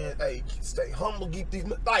 nigga, man. Hey, stay humble, keep these,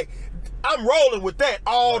 like, I'm rolling with that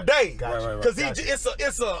all day. Because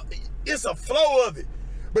it's a flow of it.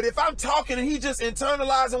 But if I'm talking and he just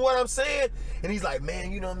internalizing what I'm saying, and he's like,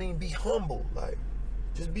 man, you know what I mean? Be humble, like.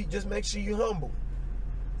 Just make sure you humble.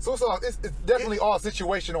 So it's definitely all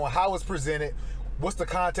situational on how it's presented. What's the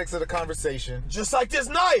context of the conversation? Just like this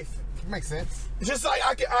knife. Makes sense. Just like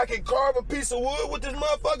I can carve a piece of wood with this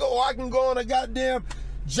motherfucker, or I can go on a goddamn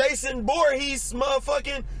Jason Voorhees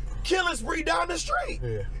motherfucking killing spree down the street.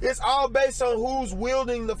 Yeah. It's all based on who's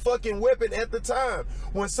wielding the fucking weapon at the time.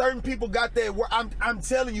 When certain people got that, I'm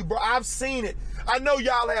telling you, bro, I've seen it. I know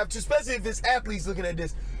y'all have too, especially if it's athletes looking at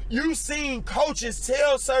this. You seen coaches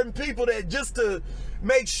tell certain people that just to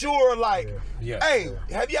make sure, like, hey,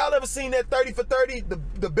 have y'all ever seen that 30 for 30,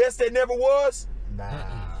 the best that never was? Nah.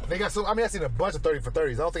 They got some. I mean, I've seen a bunch of 30 for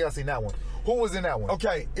 30s. I don't think I've seen that one. Who was in that one?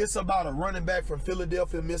 Okay, it's about a running back from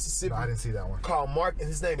Philadelphia, Mississippi. No, I didn't see that one. Called Mark, and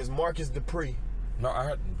his name is Marcus Dupree. No, I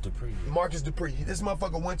heard Dupree. Marcus Dupree. This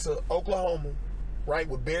motherfucker went to Oklahoma, right,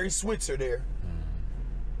 with Barry Switzer there.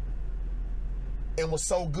 And was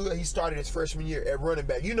so good, he started his freshman year at running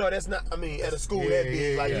back. You know, that's not, I mean, at a school that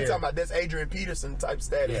big. Like, you talking about, that's Adrian Peterson type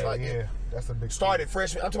status. That's a big started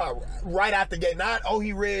freshman. I'm talking about right out the gate. Not,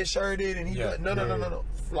 he red-shirted and he... No.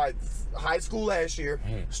 Like, high school last year,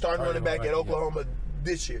 starting running back at Oklahoma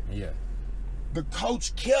this year. Yeah. The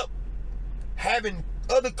coach kept having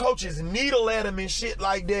other coaches needle at him and shit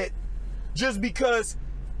like that just because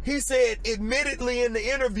he said, admittedly in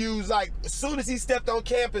the interviews, like, as soon as he stepped on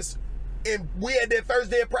campus, and we had that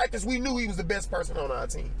first day of practice, we knew he was the best person on our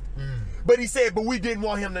team. But he said, but we didn't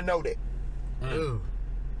want him to know that.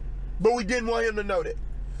 But we didn't want him to know that.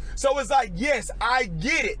 So it's like, yes, I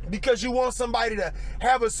get it, because you want somebody to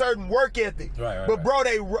have a certain work ethic. But bro,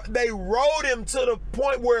 they rode him to the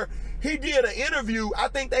point where he did an interview. I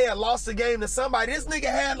think they had lost the game to somebody. This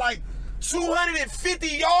nigga had like 250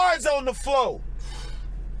 yards on the floor.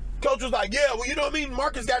 Coach was like, yeah, well, you know what I mean?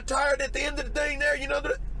 Marcus got tired at the end of the thing there, you know.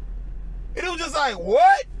 And it was just like,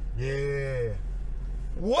 what? Yeah.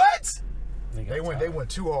 What? They went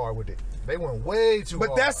too hard with it. They went way too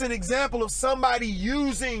hard. But that's an example of somebody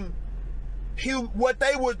using what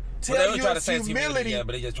they would tell you as humility. Yeah,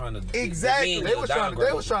 but they just trying to... Exactly. They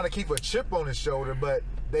was trying to keep a chip on his shoulder, but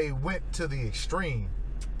they went to the extreme,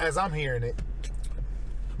 as I'm hearing it.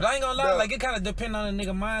 But I ain't gonna lie, like, it kind of depend on the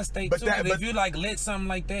nigga mind state too. If you like let something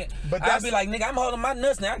like that, I'd be like, nigga, I'm holding my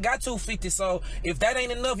nuts now. I got 250, so if that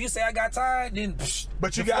ain't enough, you say I got tired, then.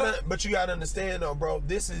 But you gotta understand though, bro.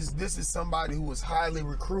 This is somebody who was highly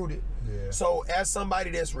recruited. Yeah. So as somebody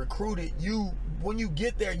that's recruited, when you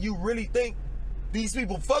get there, you really think these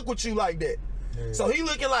people fuck with you like that. Yeah. So he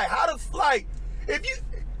looking like if you.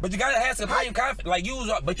 But you gotta have some confidence, like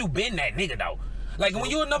but you been that nigga though. Like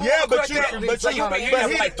when you a number one but you been here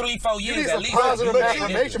for like 3-4 years at least.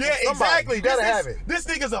 Yeah, exactly. You gotta have it. This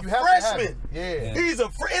nigga's a freshman. Yeah. He's a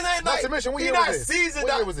freshman. Not to mention, he's not seasoned.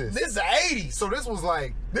 What year was this? This is the 80s. So this was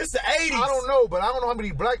like... This is the 80s. I don't know, but I don't know how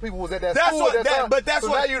many black people was at that school at that time. But that's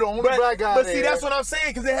now you're the only black guy But there. see, that's what I'm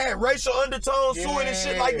saying, because it had racial undertones to it and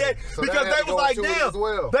shit like that. So because they was like, damn.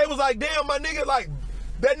 well. They was like, damn, my nigga, like...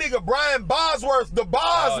 that nigga Brian Bosworth, the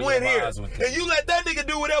Boz went here. And you let that nigga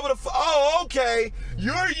do whatever the oh, okay.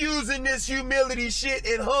 You're using this humility shit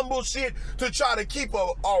and humble shit to try to keep a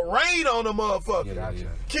rein on the motherfucker. Yeah.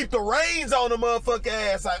 Keep the reins on the motherfucker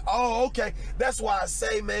ass. Like, oh, okay. That's why I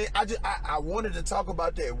say, man, I wanted to talk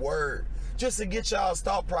about that word just to get y'all's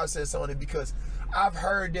thought process on it, because I've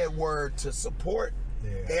heard that word to support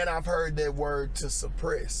and I've heard that word to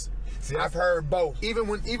suppress. See, I've heard both.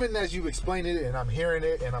 Even as you explain it and I'm hearing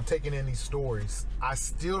it and I'm taking in these stories, I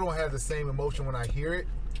still don't have the same emotion when I hear it,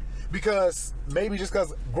 because maybe just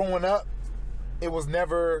because growing up, I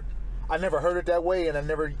never heard it that way,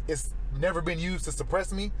 and it's never been used to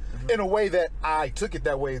suppress me in a way that I took it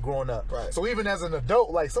that way growing up. Right. So even as an adult,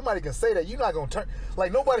 like, somebody can say that, you're not gonna turn,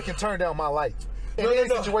 like, nobody can turn down my light in any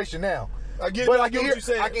situation now. I get what you're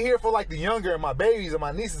saying. I can hear for like the younger and my babies and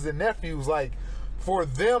my nieces and nephews, like, for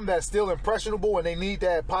them that's still impressionable and they need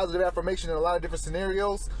that positive affirmation in a lot of different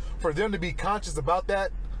scenarios, for them to be conscious about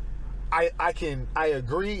that, I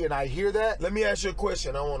agree and I hear that. Let me ask you a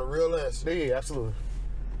question. I want a real answer. Yeah, absolutely.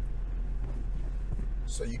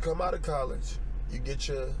 So you come out of college, you get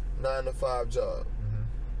your 9-to-5 job.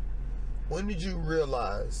 When did you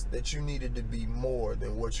realize that you needed to be more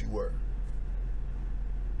than what you were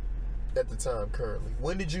at the time currently?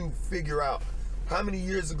 When did you figure out, how many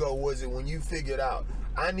years ago was it when you figured out,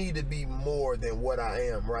 I need to be more than what I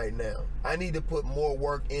am right now? I need to put more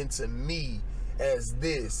work into me as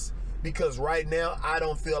this, because right now I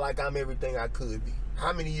don't feel like I'm everything I could be.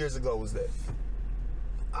 How many years ago was that?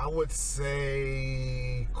 I would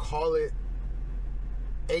say, call it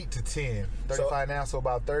 8 to 10. 35 now, so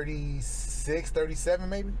about 36, 37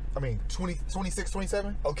 maybe? I mean, 26,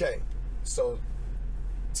 27? Okay, so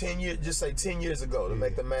 10 years, just say 10 years ago to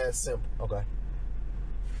make the math simple. Okay.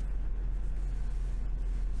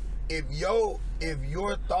 If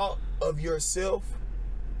your thought of yourself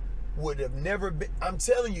would have never been, I'm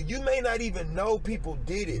telling you, you may not even know people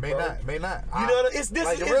did it. May not. You know what? It's this.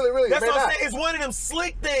 Like, really. That's what I'm saying. It's one of them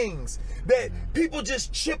slick things that people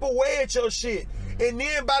just chip away at your shit, and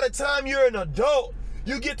then by the time you're an adult,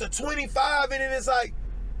 you get to 25, and then it's like,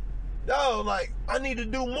 no, like, I need to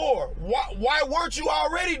do more. Why weren't you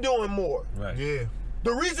already doing more? Right. Yeah.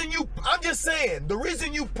 The reason I'm just saying, the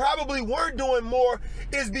reason you probably weren't doing more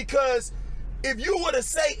is because if you were to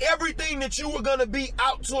say everything that you were gonna be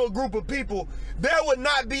out to a group of people, there would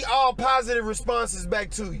not be all positive responses back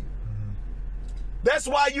to you. That's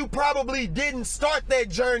why you probably didn't start that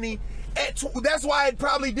journey. That's why it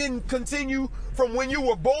probably didn't continue from when you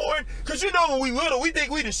were born. Cause you know, when we little, we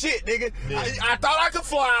think we the shit, nigga. Yeah. I thought I could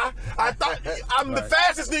fly. I thought I'm the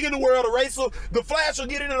fastest nigga in the world. The Flash will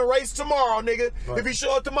get into the race tomorrow, nigga. Right. If he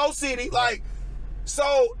show up to Mo City, like,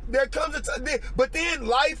 so there comes a time. But then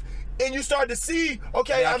life, and you start to see,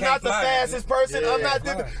 okay, I'm not the fastest person. I'm not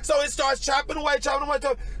this. So it starts chopping away.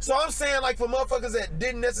 So I'm saying, like, for motherfuckers that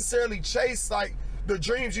didn't necessarily chase, like, the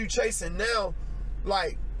dreams you chasing now,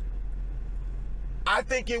 like, I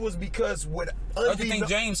think it was because don't you think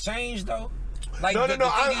dreams changed though? Like, no.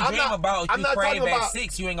 I'm not crave at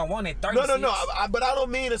 6, you ain't gonna want it 36. No. But I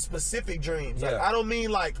don't mean a specific dreams. Like, I don't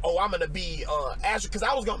mean like, oh, I'm gonna be because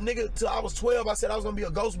I was gonna, nigga, till I was 12, I said I was gonna be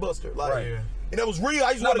a Ghostbuster. Like, right. And it was real.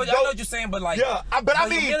 I used to but I know what you're saying, but like, but I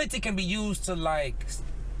mean, humility can be used to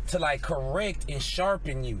correct and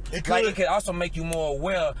sharpen you. It can also make you more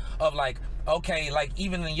aware of, like, okay, like,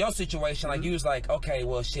 even in your situation, like, you was like, okay,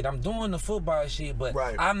 well, shit, I'm doing the football shit, but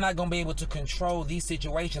I'm not gonna be able to control these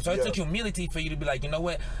situations. So it took humility for you to be like, you know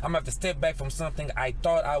what, I'm gonna have to step back from something I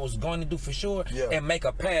thought I was going to do for sure and make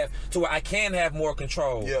a path to where I can have more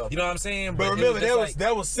control. You know what I'm saying? But remember,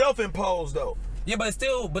 that was self-imposed though. Yeah, but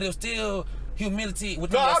it was still humility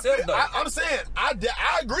within yourself, though. I'm saying I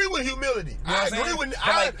agree with humility. You know I agree with.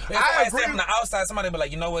 I agree from the outside. Somebody be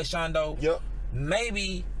like, you know what, Shondo?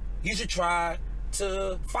 Maybe you should try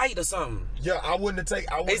to fight or something. Yeah, I wouldn't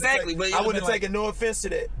have taken no offense to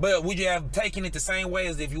that. But would you have taken it the same way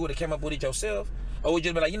as if you would have came up with it yourself? Or would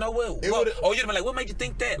you be like, you know what? Or you'd have been like, what made you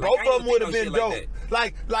think that? Both of them would have been dope.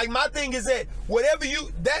 Like my thing is that whatever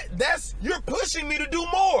that's you're pushing me to do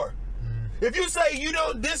more. If you say, you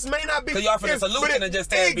know, this may not be, because you offer the solution and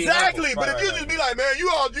just stand exactly. But if you just be like, man, you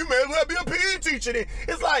may as well be a PE teacher then.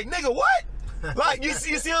 It's like, nigga, what? Like, you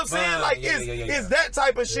see what I'm saying? Like, it's that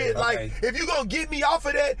type of shit. Like, if you gonna get me off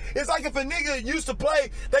of that, it's like if a nigga used to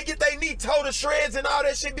play, they get their knee toe to shreds and all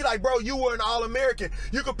that shit, be like, bro, you were an All-American.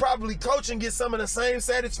 You could probably coach and get some of the same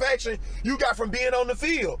satisfaction you got from being on the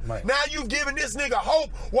field. Right. Now you've given this nigga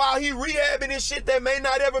hope while he rehabbing this shit that may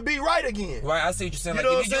not ever be right again. Right, I see what you're saying. Like,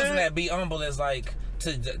 if you're using that be humble as, like,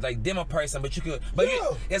 to like dim a person, but you could. But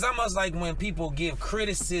it's almost like when people give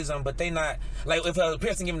criticism, but they not like if a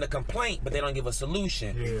person giving a complaint, but they don't give a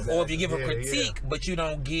solution, or if you give a critique, but you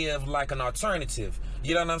don't give like an alternative.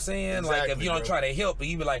 You know what I'm saying? Exactly, like if you don't try to help, but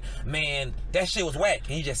you be like, man, that shit was whack,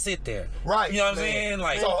 and you just sit there. Right. You know what I'm saying?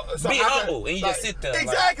 Like so be humble, and you just sit there.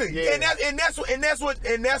 Exactly. Like,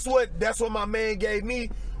 That's what my man gave me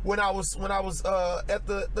when I was at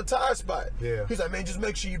the tire spot. Yeah. He's like, man, just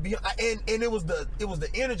make sure you be and it was the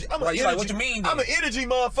energy. I'm Right, an energy. like, what you mean, I'm an then? energy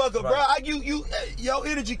motherfucker, Right. bro. Your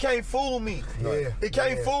energy can't fool me. Yeah. It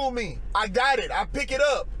can't fool me. I got it. I pick it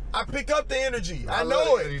up. I pick up the energy. I know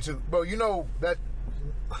love it. energy too. Bro, you know that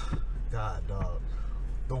God, dog.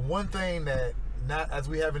 The one thing that not as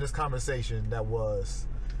we having this conversation that was,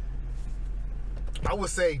 I would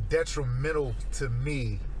say, detrimental to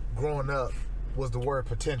me growing up was the word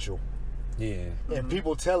potential. yeah. And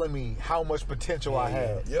people telling me how much potential I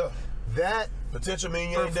had. Yeah. That Potential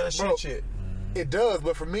mean you ain't done bro, shit. it does,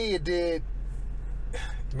 but for me it did.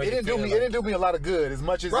 Make It you didn't do feel me. like- It didn't do me a lot of good as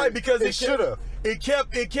much as Because it should have. It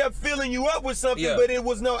kept filling you up with something, Yeah. but it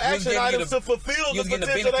was no was action giving you items the- to fulfill You the was getting the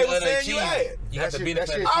potential they benefit were of the saying you had. achievement. You got the benefit of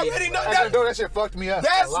the I already achievement. know That shit fucked me up.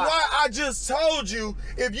 That's a lot. why I just told you,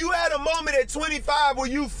 if you had a moment at 25 where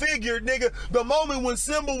you figured, nigga, the moment when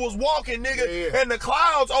Simba was walking, nigga, Yeah. and the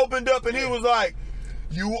clouds opened up and he was like,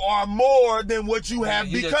 you are more than what you have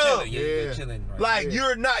You just become. chilling. You're just chilling. Right? Like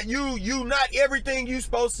you're not everything you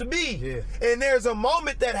supposed to be. Yeah. And there's a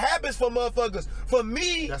moment that happens for motherfuckers. For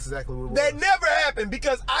me, That's exactly what it was. that never happened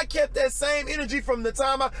because I kept that same energy from the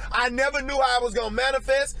time I never knew how I was gonna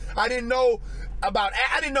manifest. I didn't know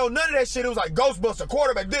none of that shit. It was like Ghostbuster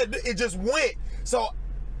quarterback. It just went. So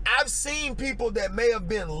I've seen people that may have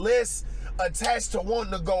been less attached to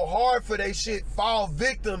wanting to go hard for their shit fall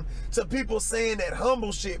victim to people saying that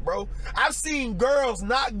humble shit, bro. I've seen girls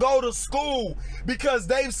not go to school because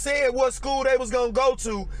they've said what school they was gonna go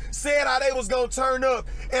to, said how they was gonna turn up,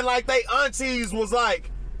 and like they aunties was like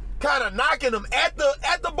kind of knocking them at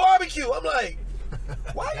the barbecue. I'm like,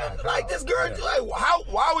 why you like this girl? Like,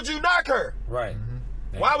 why would you knock her? Right.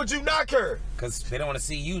 Why would you knock her? Because they don't want to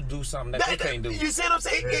see you do something that they can't do. You see what I'm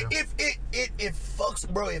saying? Yeah. It fucks,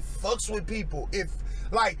 bro. It fucks with people.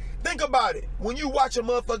 Like, think about it. When you watch a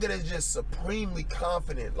motherfucker that's just supremely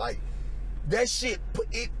confident, like, that shit,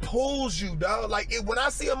 it pulls you, dog. Like, when I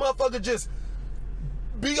see a motherfucker just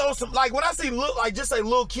be on some, like, when I see, just say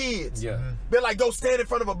little kids, Yeah. they like go stand in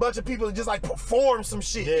front of a bunch of people and just like perform some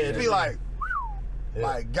shit. Yeah, It'd be like,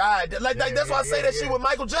 like, God, like that's why I say that shit with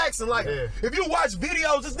Michael Jackson. Like, if you watch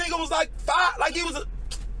videos, this nigga was like 5, like he was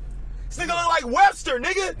this nigga look like Webster,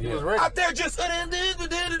 nigga. He was ready. Out there just He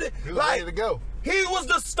was like, ready to go. he was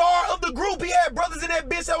the star of the group. He had brothers in that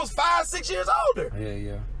bitch that was 5, 6 years older.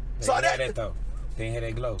 Yeah. They So ain't that- had that though. They ain't had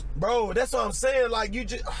that glow. Bro, that's what I'm saying. Like, you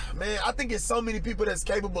just, man, I think it's so many people that's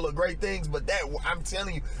capable of great things, but I'm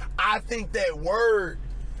telling you, I think that word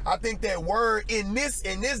in this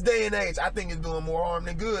day and age, I think it's doing more harm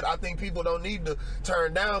than good. I think people don't need to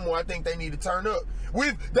turn down more. I think they need to turn up.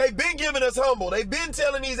 They've been giving us humble. They've been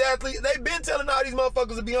telling these athletes, they've been telling all these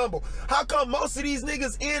motherfuckers to be humble. How come most of these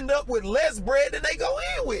niggas end up with less bread than they go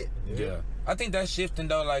in with? Yeah. I think that's shifting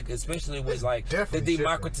though, like especially with like the definitely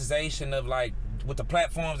democratization of like with the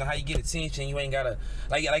platforms and how you get attention. You ain't gotta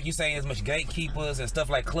like you saying as much gatekeepers and stuff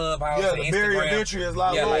like Clubhouse Yeah, and the Instagram. barrier of entry is a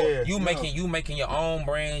lot yeah, lower. like you making your own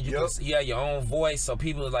brand. You can your own voice. So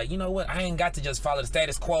people are like, you know what? I ain't got to just follow the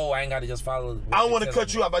status quo. I ain't got to just follow. I don't want to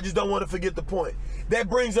cut you off. I just don't want to forget the point. That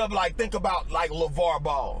brings up, like, think about like LeVar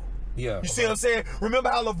Ball. Yeah. You see what I'm saying? Remember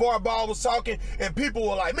how LeVar Ball was talking and people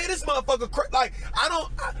were like, man, this motherfucker, like,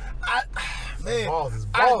 man, Balls is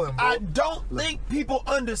balling, bro. I don't think people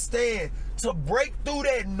understand to break through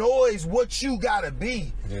that noise what you gotta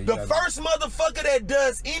be. Yeah, you the gotta first motherfucker that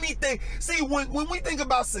does anything. See, when we think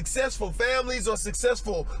about successful families or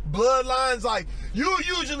successful bloodlines, like, you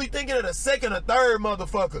usually thinking of the second or third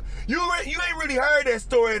motherfucker. You ain't really heard that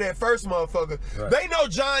story of that first motherfucker. Right. They know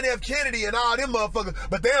John F. Kennedy and all them motherfuckers,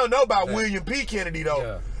 but they don't know about William P. Kennedy though.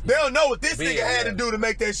 Yeah. They don't know what this Big, nigga had yeah. to do to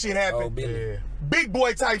make that shit happen. Oh, Billy. Big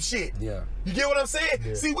boy type shit. Yeah. You get what I'm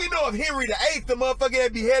saying? See, we know of Henry VIII, the motherfucker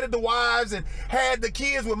that beheaded the wives and had the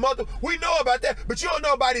kids with mother. We know about that, but you don't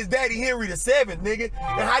know about his daddy Henry VII, nigga, and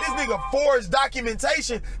how this nigga forged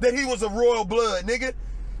documentation that he was a royal blood, nigga.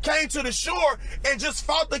 Came to the shore and just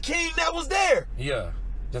fought the king that was there. Yeah.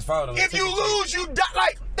 Just follow them. If you lose, you die.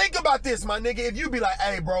 Like, think about this, my nigga. If you be like,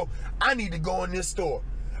 hey, bro, I need to go in this store.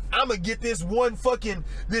 I'ma get this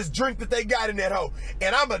this drink that they got in that hoe,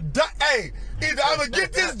 and I'ma die. Hey, either I'ma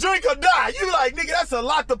get this drink or die. You like, nigga, that's a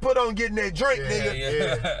lot to put on getting that drink,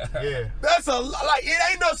 nigga. Yeah. That's a lot. Like, it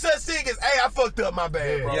ain't no such thing as, hey, I fucked up, my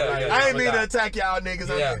bad, bro. I ain't mean to attack y'all niggas.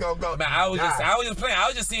 I'm just gonna go. Man, I was just playing. I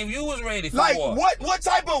was just seeing if you was ready for like war. what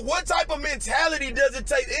type of mentality does it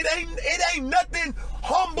take? It ain't nothing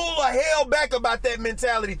humble or held back about that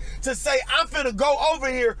mentality to say I'm finna go over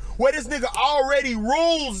here where this nigga already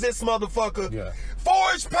rules this motherfucker. Yeah.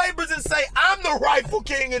 Forge papers and say I'm the rightful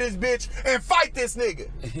king of this bitch and fight this nigga.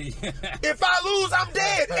 If I lose, I'm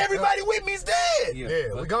dead. Everybody with me's dead.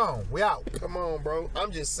 Yeah, we gone. We out. Come on, bro.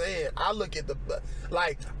 I'm just saying. I look at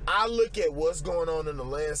what's going on in the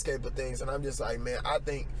landscape of things, and I'm just like, man, I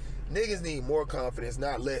think niggas need more confidence,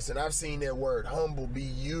 not less. And I've seen that word humble be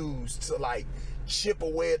used to like chip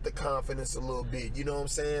away at the confidence a little bit. You know what I'm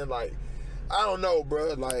saying? Like, I don't know,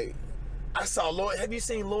 bro. Like, I saw Lauren. Have you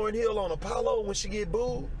seen Lauryn Hill on Apollo when she get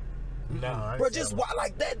booed? No, Bro, just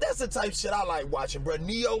like that. That's the type of shit I like watching, bro.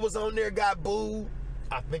 Neo was on there, got booed.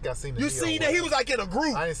 I think I seen the You Neo seen one. that? He was like in a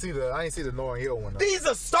group. I didn't see the Lauryn Hill one though. These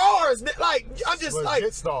are stars. Like, I'm just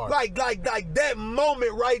Legit stars. like that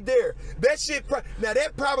moment right there. That shit. Now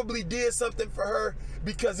that probably did something for her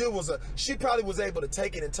because she probably was able to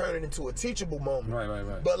take it and turn it into a teachable moment.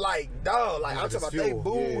 Right. But like, dog, like Yeah, I'm talking just about, they fuel.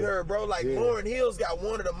 booed Yeah. her, bro. Like Lauryn Hill's got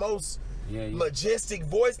one of the most majestic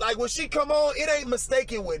voice. Like when she come on, it ain't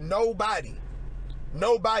mistaken with nobody.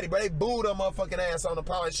 Nobody, but they booed her motherfucking ass on the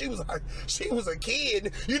power. And she was like, she was a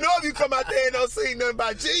kid. You know, if you come out there and don't see nothing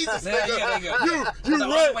about Jesus, nigga, you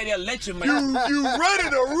run. Way they'll let you, man. You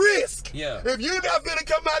running a risk. Yeah. If you not finna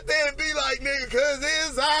come out there and be like, nigga, cause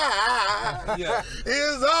it's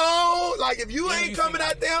it's on. Like if you ain't coming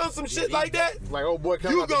out there on some shit like that, Like old boy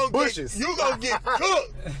coming you out the gonna bushes. you gonna get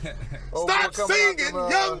cooked. Old boy Stop coming out singing, them,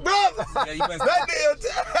 young brother. Yeah, you better That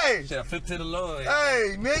damn hey. should have flipped to the Lord.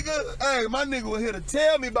 Hey, nigga. Hey, my nigga was here to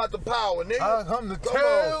tell me about the power, nigga. I come to Come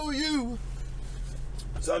tell on. you.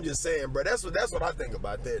 So I'm just saying, bro. That's what I think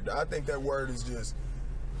about that. I think that word is just.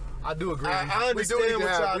 I do agree. I understand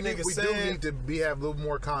what y'all niggas we saying. do need to have a little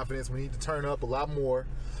more confidence. We need to turn up a lot more.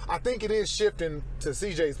 I think it is shifting, to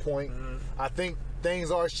CJ's point. I think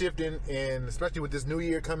things are shifting, and especially with this new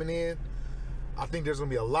year coming in, I think there's going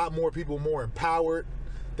to be a lot more people more empowered.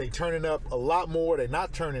 They turning up a lot more. They're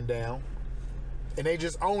not turning down. And they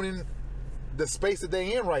just owning the space that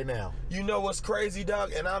they in right now. You know what's crazy,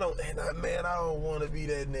 dog? And I don't want to be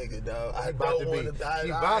that nigga, dog. I about don't to be. want to.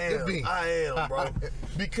 You about to be. I am, bro.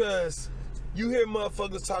 Because you hear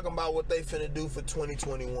motherfuckers talking about what they finna do for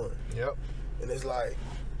 2021. Yep. And it's like,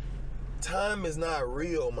 time is not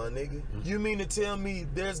real, my nigga. You mean to tell me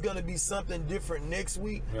there's gonna be something different next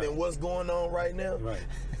week than what's going on right now? Right.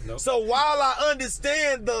 Nope. So while I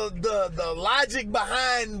understand the logic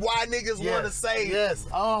behind why niggas want to say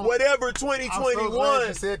whatever 2021, I'm so glad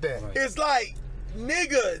you said that. it's like,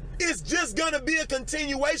 nigga, it's just gonna be a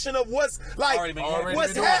continuation of what's like,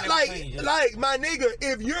 what's happening. Like my nigga,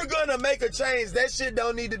 if you're gonna make a change, that shit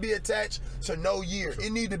don't need to be attached to no year.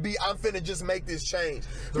 It need to be, I'm finna just make this change.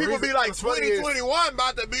 People be like, 2021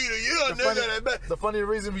 about to be the year, nigga. The funny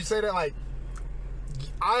reason we say that, like,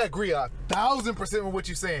 I agree 1,000% with what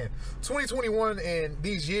you're saying. 2021 and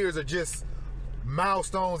these years are just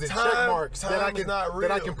milestones and check marks that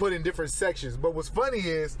I can put in different sections. But what's funny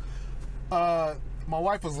is, my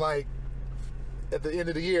wife was like, at the end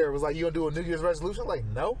of the year, was like, you gonna do a New Year's resolution? I'm like,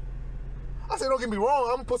 no. I said, don't get me wrong,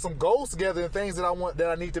 I'm gonna put some goals together and things that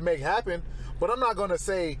I need to make happen, but I'm not gonna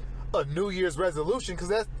say a New Year's resolution, because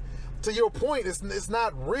that's, to your point, it's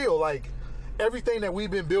not real. Like, everything that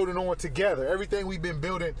we've been building on together, everything we've been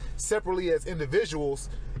building separately as individuals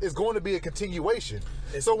is going to be a continuation.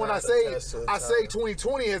 So when I say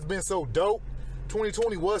 2020 has been so dope,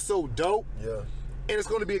 2020 was so dope, and it's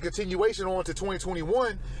going to be a continuation on to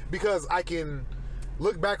 2021, because I can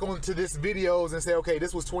look back onto this videos and say, okay,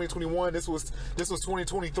 this was 2021, this was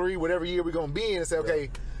 2023, whatever year we're going to be in, and say,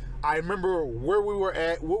 okay, I remember where we were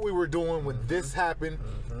at, what we were doing when this happened,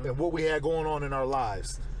 and what we had going on in our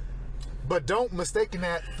lives. But don't mistake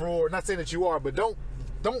that for, not saying that you are, but don't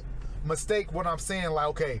mistake what I'm saying like,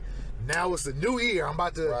 okay, now it's a new year, I'm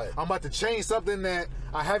about to change something that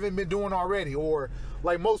I haven't been doing already. Or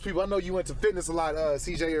like most people, I know you went to fitness a lot,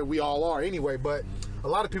 CJ, or we all are anyway, but a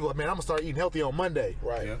lot of people are, man, I'm gonna start eating healthy on Monday.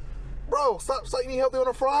 Right. Yeah. Bro, start eating healthy on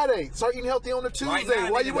a Friday. Start eating healthy on a Tuesday. Right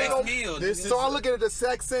now, Why you waiting on this? So I look at it the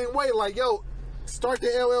exact same way. Like, yo, start the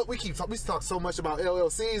LL. We talk so much about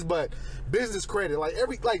LLCs, but business credit,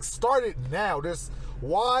 start it now.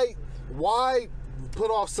 Why put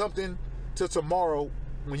off something to tomorrow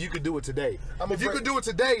when you could do it today? If you could do it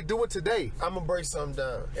today, do it today. I'm gonna break something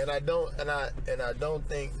down, and I don't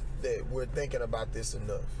think that we're thinking about this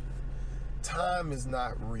enough. Time is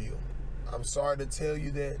not real. I'm sorry to tell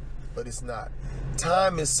you that, but it's not.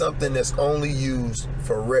 Time is something that's only used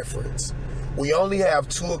for reference. We only have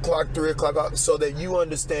 2 o'clock, 3 o'clock, so that you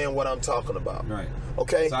understand what I'm talking about. Right.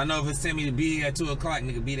 Okay? So I know if it's sent me to be at 2 o'clock,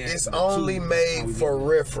 nigga, be there. It's only made for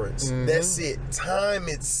reference. That's it. Time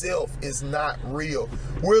itself is not real.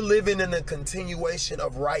 We're living in a continuation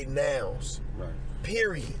of right nows. Right.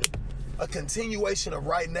 Period. A continuation of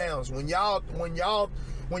right nows. When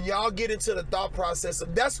y'all get into the thought process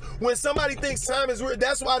of, that's when somebody thinks time is real,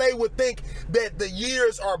 that's why they would think that the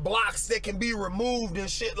years are blocks that can be removed and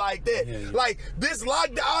shit like that. Yeah. Like this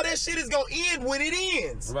lockdown, all that shit is gonna end when it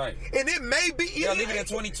ends. Right. And it may be Yeah, leave it in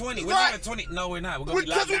 2020. We're Right. leaving 20. No, we're not. We're gonna be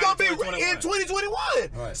Because locked we're down gonna be in 2021.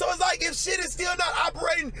 2021. Right. So it's like if shit is still not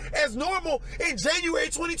operating as normal in January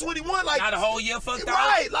 2021, like Not a whole year fucked up.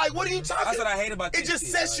 right, like what are you talking? That's what I hate about it. this Just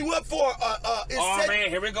shit, sets like- you up for Man,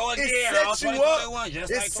 here we go again. It All sets you 2021, up.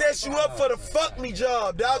 just It like sets you up for the 2021. fuck me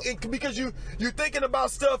job, dog. Because you're thinking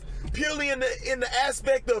about stuff purely in the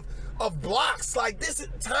aspect of blocks. Like this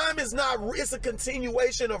time is not. It's a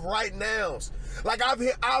continuation of right nows. Like I've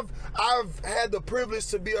had the privilege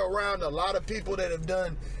to be around a lot of people that have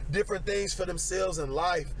done different things for themselves in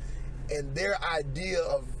life, and their idea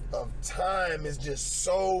of time is just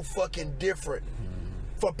so fucking different.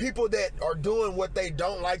 For people that are doing what they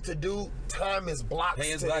don't like to do, time is blocks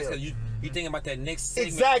Hey, it's to blocks them. 'cause you thinking about that next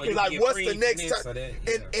segment. Exactly, where you like get what's free the next this time? or that.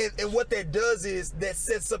 Yeah. And what that does is that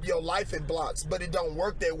sets up your life in blocks, but it don't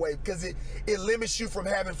work that way because it limits you from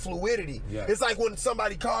having fluidity. Yeah. It's like when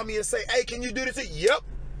somebody call me and say, "Hey, can you do this?" Yep.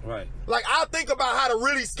 Right. Like I'll think about how to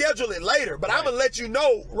really schedule it later, but I'm gonna let you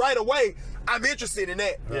know right away. I'm interested in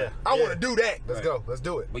that. Yeah. I Yeah. want to do that. Let's go. Let's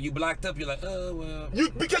do it. But you blocked up, you're like, well.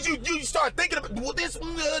 Because you start thinking about well, this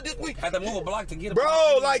week. I had to move a block to get a Bro,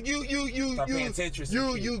 block. like you Stop paying Tetris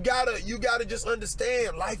and shit. you gotta just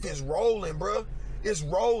understand life is rolling, bro. It's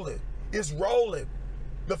rolling.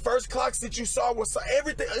 The first clocks that you saw was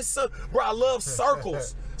everything. Bro, I love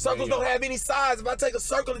circles. Circles don't have any sides. If I take a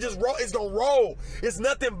circle and just roll, it's gonna roll. It's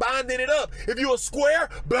nothing binding it up. If you a square,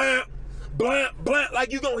 blam, blam, blam,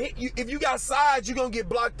 like you gonna hit. If you got sides, you gonna get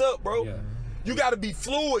blocked up, bro. Yeah. You gotta be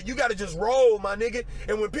fluid. You gotta just roll, my nigga.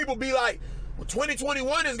 And when people be like, well,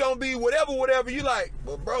 2021 is gonna be whatever, you like,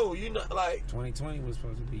 well, bro, you know, like, 2020 was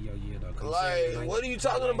supposed to be your year, though. 'cause like, you what are you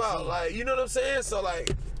talking about? 19. Like, you know what I'm saying? So,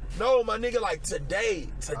 like, no, my nigga, like, today,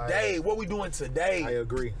 what we doing today? I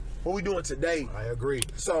agree. What we doing today? I agree.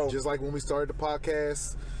 So- just like when we started the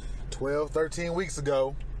podcast 12, 13 weeks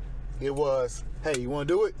ago, it was, hey, you want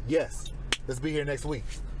to do it? Yes. Let's be here next week.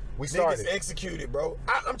 We started. Niggas executed, bro.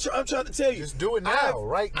 I'm trying to tell you. Just do it now,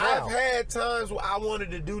 right now. I've had times where I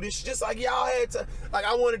wanted to do this, just like y'all had to. Like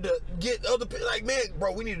I wanted to get other people. Like man,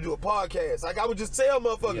 bro, we need to do a podcast. Like I would just tell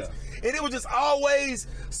motherfuckers, and it was just always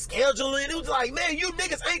scheduling. It was like, man, you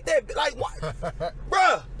niggas ain't that like what,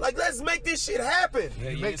 bruh. Like let's make this shit happen. Yeah,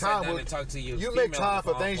 You you make make time time with- to talk to your You make female time on the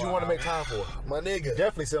for phone things you an want to make hour. time for. My nigga.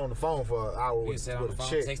 Definitely sit on the phone for an hour You with, sit on with the a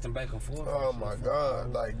phone, chick. texting back and forth. Oh my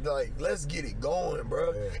God! Like, let's get it going,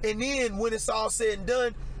 bro. Yeah. And then when it's all said and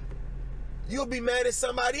done, you'll be mad at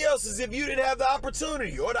somebody else as if you didn't have the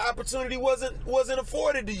opportunity or the opportunity wasn't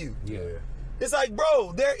afforded to you. Yeah. It's like,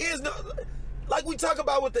 bro, there is no, like we talk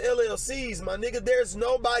about with the LLCs, my nigga. There's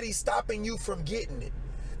nobody stopping you from getting it.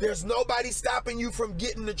 There's nobody stopping you from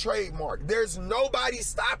getting the trademark. There's nobody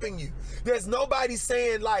stopping you. There's nobody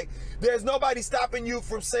saying like, there's nobody stopping you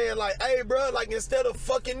from saying like, hey, bro, like instead of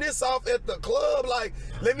fucking this off at the club, like,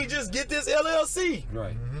 let me just get this LLC.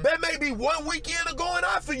 Right. That may be one weekend of going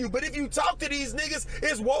out for you, but if you talk to these niggas,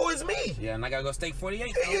 it's woe is me. Yeah, and I gotta go Steak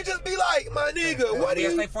 48. And you just be like, my nigga, what do Yeah,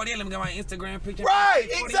 you? Steak 48. Let me get my Instagram picture. Right,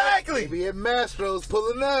 Steak 48. exactly. Be at Mastro's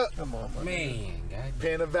pulling up. Come on, man. Man, God.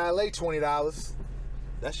 Paying a valet $20.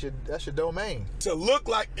 That's your domain. To look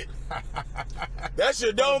like it. That's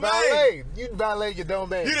your domain. Valet. You valet your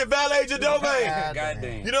domain. You done valet your domain.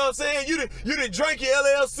 Goddamn. You know what I'm saying? You done drank your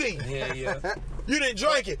LLC. Yeah. You didn't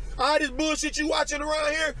drink it. All this bullshit you watching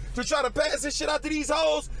around here to try to pass this shit out to these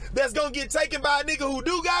hoes that's gonna get taken by a nigga who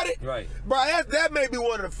do got it. Right. Bro, that may be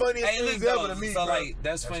one of the funniest Hey, things look, ever though, to me, so bro. like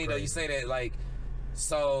that's funny though. You say that like,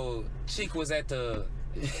 so chick was at the,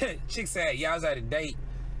 chick said, yeah, I was at a date.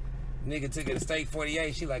 Nigga took her to Steak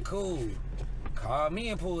 48. She like, cool. Called me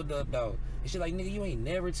and pulled up though. And she like, nigga, you ain't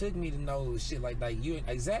never took me to no shit like that. You ain't,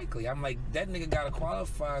 exactly. I'm like, that nigga gotta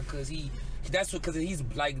qualify because he that's what, because he's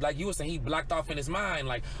like you were saying, he blocked off in his mind,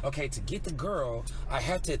 like, okay, to get the girl, I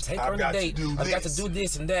have to take her on a date. I got to do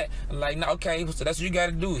this and that. I'm like, no, okay, so that's what you got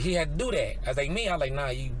to do. He had to do that. I was like, me, I was like, nah,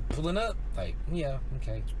 you pulling up? Like, yeah,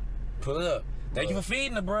 okay, pull it up. Thank you for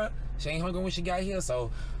feeding her, bruh. She ain't hungry when she got here,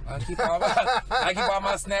 so I keep all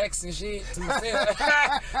my snacks and shit to myself.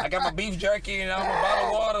 I got my beef jerky and all my bottle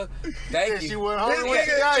of water. Thank you. She wasn't hungry when she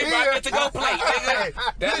got She brought here. me to go plate, nigga.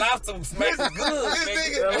 That lobster smacks good,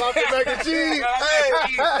 nigga. That lobster mac and cheese.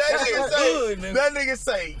 That nigga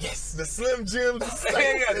say, yes, the Slim Jims.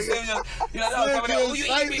 You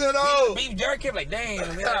eat beef jerky? I'm like,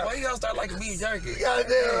 damn, man, why you gonna start liking beef jerky?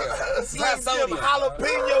 Goddamn, Slim Jim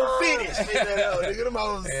jalapeno finish. Nigga, them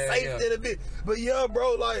all safe in a bit. But yeah,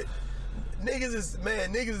 bro, like, niggas is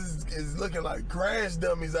looking like crash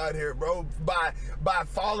dummies out here, bro, by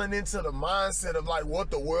falling into the mindset of like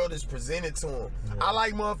what the world is presented to them. Yeah. I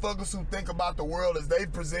like motherfuckers who think about the world as they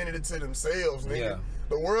presented it to themselves, nigga. Yeah.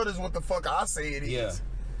 The world is what the fuck I say it is. Yeah.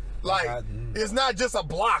 Like, it's not just a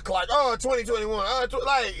block, like, oh, 2021,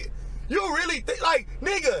 like, you really think, like,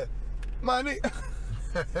 nigga, my nigga,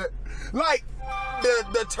 like,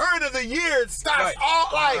 the turn of the year stops all,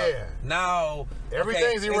 like, now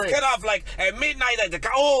everything's erased. It's cut off like at midnight. Like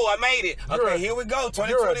I made it. Okay, here we go.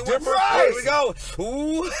 2021. Here we go.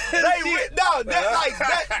 Ooh,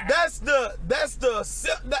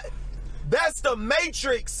 that's the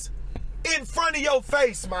Matrix in front of your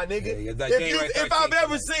face, my nigga. If I've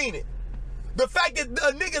ever seen it, the fact that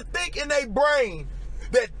a nigga think in their brain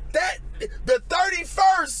that the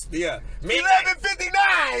 31st,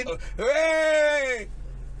 11:59. Hey.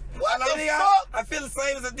 What the fuck? I feel the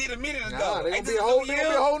same as I did a minute ago. Nah, they gonna be a whole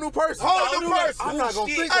new person. Whole new person. I'm not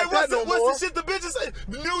gonna think like that no more. What's the shit the bitches say?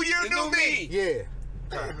 New year, new me. Yeah.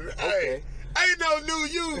 Hey, ain't no new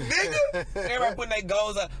you, nigga. Everybody putting their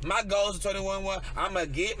goals up. My goals for 2021, I'm gonna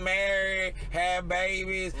get married, have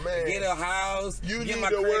babies, get a house. You get need my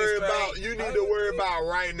to worry straight. about. You need to worry about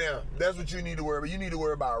right now. That's what you need to worry about. You need to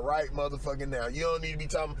worry about right motherfucking now. You don't need to be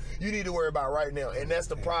talking. You need to worry about right now, and that's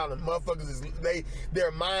the problem. Motherfuckers is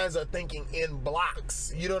their minds are thinking in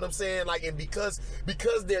blocks. You know what I'm saying? Like, and because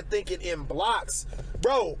they're thinking in blocks,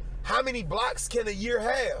 bro. How many blocks can a year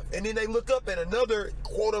have? And then they look up at another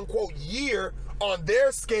quote unquote year on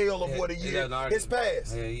their scale of what a year has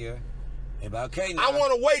passed. Yeah. Okay, now, I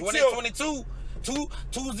want to wait 2022.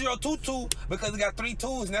 2022 because it got 3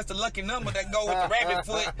 2s and that's the lucky number that go with the rabbit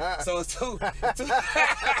foot. So it's 2.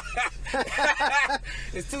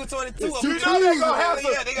 It's 222. You know they gonna have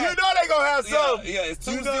some. You know they gonna have some. Yeah, it's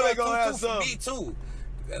 2 You know they gonna have some. Me too.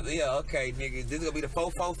 Yeah, okay, nigga. This is gonna be the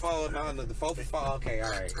 444. No, the 444. Okay,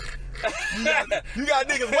 all right. You got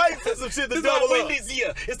niggas waiting for some shit to double up. This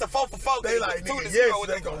year, it's the 444. They like, nigga, yes,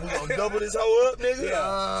 we gonna double this hoe up, nigga.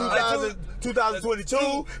 Yeah.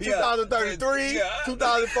 2022, 2033,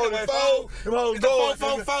 2044. Them hoes going.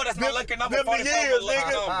 444. That's my lucky number. Them the years,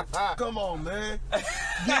 nigga. Come on, man.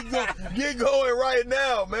 Get going right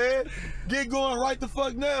now, man. Get going right the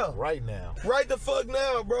fuck now. Right now. Right the fuck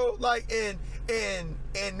now, bro. Like, and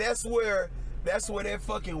that's where that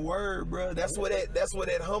fucking word, bro. That's where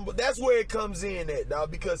that humble. That's where it comes in at, dog.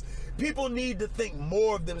 Because people need to think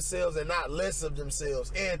more of themselves and not less of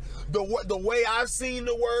themselves. And the way I've seen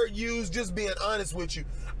the word used, just being honest with you,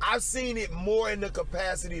 I've seen it more in the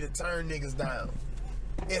capacity to turn niggas down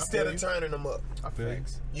instead of turning them up. I feel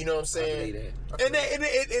you know what I'm saying? And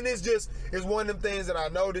it's one of them things that I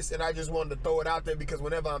noticed, and I just wanted to throw it out there because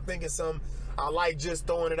whenever I'm thinking something, I like just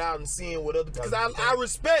throwing it out and seeing what other, because I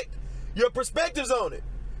respect your perspectives on it.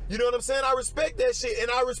 You know what I'm saying? I respect that shit,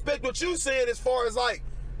 and I respect what you saying as far as like,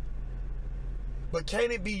 but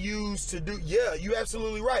can it be used to do? Yeah, you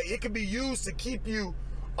absolutely right. It can be used to keep you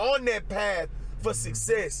on that path for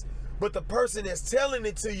success. But the person that's telling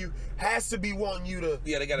it to you has to be wanting you to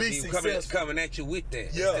they gotta be coming at you with that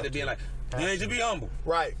instead of being like, you need to be humble.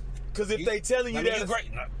 Right. Because if they telling you that, great.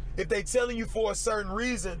 If they telling you for a certain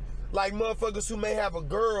reason, like motherfuckers who may have a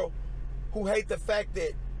girl who hate the fact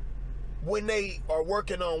that when they are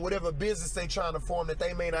working on whatever business they trying to form, that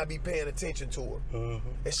they may not be paying attention to her.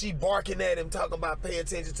 And she barking at him, talking about pay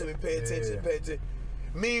attention to me, pay attention, pay attention.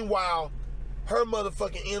 Meanwhile, her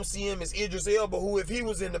motherfucking MCM is Idris Elba, who if he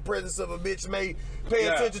was in the presence of a bitch may pay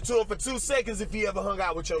attention to her for 2 seconds if he ever hung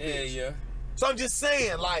out with your bitch. Yeah. So I'm just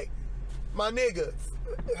saying, like, my nigga,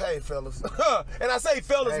 hey fellas, and I say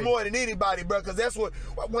fellas more than anybody, bro, because that's what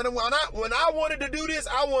when I wanted to do this,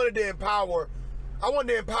 I wanted to empower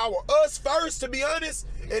us first, to be honest.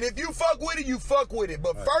 And if you fuck with it, you fuck with it.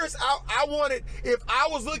 But first, I wanted, if I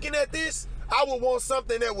was looking at this, I would want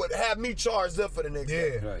something that would have me charged up for the next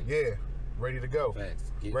day. Yeah, ready to go,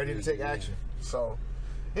 ready to take action. So,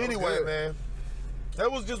 Anyway, good. man,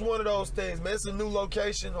 that was just one of those things, man. It's a new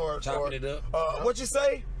location or Chopping it up. What you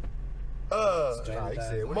say? Nah, he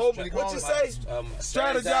said, What you say?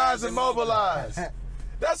 Strategize and mobilize.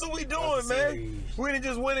 That's what we doing, That's the man. series. We done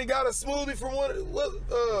just went and got a smoothie from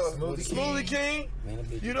Smoothie King. Man,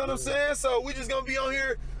 You know what I'm saying? So we just gonna be on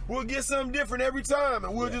here. We'll get something different every time,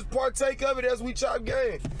 and we'll just partake of it as we chop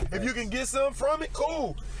game. If you can get something from it,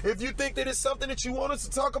 cool. If you think that it's something that you want us to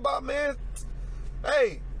talk about, man,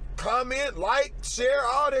 hey, comment, like, share,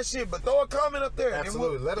 all that shit. But throw a comment up there.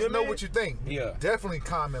 Absolutely. Let us know what you think. Yeah. Definitely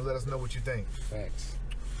comment. Let us know what you think. Facts.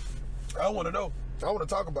 I want to know. I want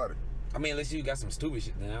to talk about it. I mean, unless you got some stupid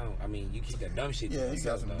shit, then I mean, you keep that dumb shit. to Yeah, you got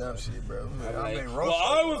yourself, some though. dumb shit, bro. Well,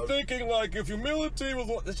 I was thinking, like, if humility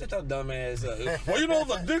was... Shut your dumb ass up. Well, you know,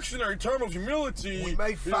 the dictionary term of humility... We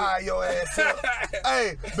may fire your ass up.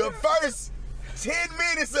 Hey, the first 10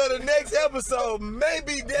 minutes of the next episode may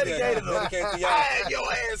be dedicated to fire your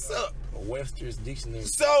ass up. Webster's dictionary.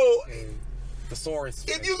 So, Thesaurus.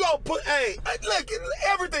 if you gonna put... Hey, look,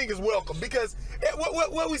 everything is welcome because...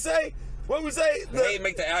 What we say? What we say? Hate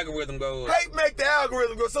make the algorithm go. Hate make the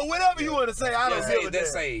algorithm go. So whatever you want to say, I don't give a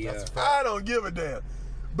damn. Yeah. I don't give a damn.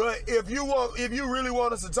 But if you really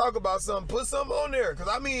want us to talk about something, put something on there. Because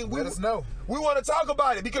I mean, Let us know. We want to talk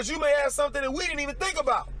about it because you may have something that we didn't even think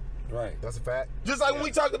about. Right. That's a fact. Just like when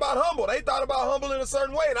we talked about Humble, they thought about Humble in a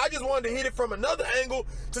certain way, and I just wanted to hit it from another angle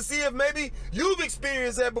to see if maybe you've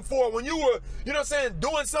experienced that before when you were, you know what I'm saying,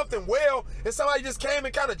 doing something well, and somebody just came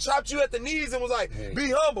and kind of chopped you at the knees and was like, Hey.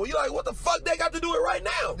 be humble. You're like, what the fuck they got to do it right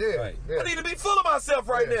now? Yeah. Right. Yeah. I need to be full of myself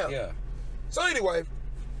right now. Yeah. So anyway,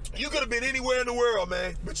 you could have been anywhere in the world,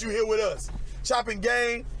 man, but you here with us. Chopping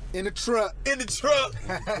game In the truck. in the truck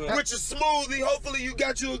with your smoothie. Hopefully you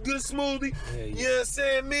got you a good smoothie. Yeah, yeah. You know what I'm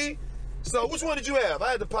saying, me? So which one did you have?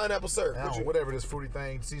 I had the pineapple syrup. I don't know, whatever this fruity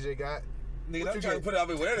thing CJ got. Nigga, What I'm you trying get? to put it out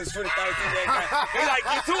there. Whatever this 45 He like,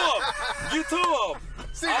 you to him. You to him.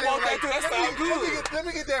 CJ I want that like, too. That sound good. Let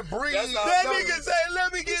me get that breeze. That sound That No. nigga say,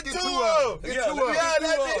 let me get Get two two of them. Get Yeah, two let me of Yeah,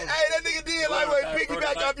 them. get that nigga did lightweight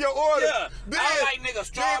piggyback off your order. Yeah. Then, I like nigga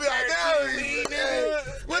strawberry kiwi,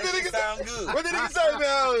 nigga. What That did shit nigga sound good. What did nigga say,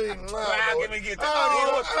 man? Well, give me get the Hey,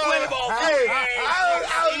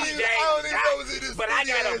 I don't even know what's in this. But I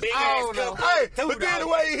got a big I ass don't know. cup. Hey, but then the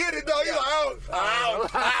way he hit it though, he like,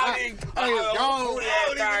 I don't even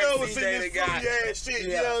know what's in this fruity ass shit. You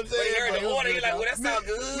know what I'm But he saying? heard the order, he like, well, that sound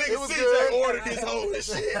good. Nigga, was CJ good. ordered this whole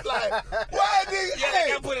shit. Like, why nigga? Yeah, Hey,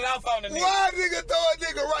 they got put it off on the nigga. why nigga throw a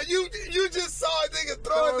nigga right? You just saw a nigga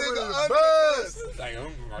throw a Throw it nigga in the under the bus. Like,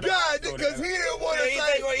 God, because he didn't want to Yeah, he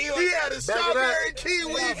say think what he he was- had a strawberry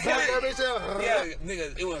kiwi Back drink. that bitch up. Yeah,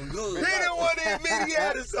 nigga, it wasn't good. He didn't want to admit he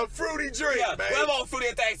had a fruity drink, Yeah, man. well, I'm on fruity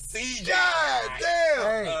attack CJ. God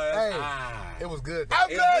damn. It was good. I'm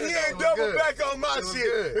It glad was he good, ain't though. It was double good. back on my It was shit.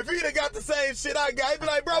 good. If he'd have got the same shit I got, he'd be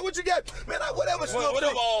like, bro, what you got? Man, whatever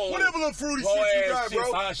little fruity shit you got,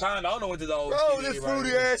 bro. Sunshine, I don't know what this old Bro, shit this is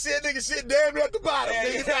fruity right ass shit, nigga shit damn near at the bottom. Yeah,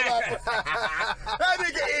 Nigga, yeah. that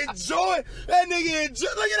nigga enjoy. That nigga enjoy.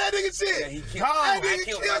 Look at that nigga shit. Yeah, he killed, That I nigga killed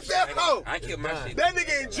killed my that shit. hoe. I killed my shit. That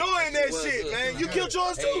nigga enjoying that was shit, good. man. You killed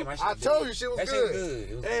yours Hey, too? my shit I was told good. you shit was That good. shit good.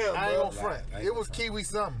 It was Damn, good. I ain't bro. gonna front. I ain't It was gonna kiwi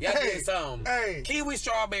something. Yeah, Hey, did something. hey. Kiwi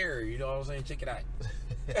strawberry, you know what I'm saying? Check it out.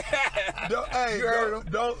 You heard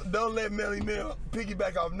him. Don't let Melly Mill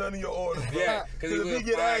piggyback off none of your orders, bro. Yeah, 'cause he if will he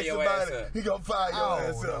get fire asked your about ass it, up. he gonna fire your I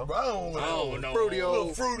ass don't up, bro. I don't know. Fruity Little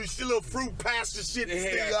old. fruity shit, little fruit pasture shit to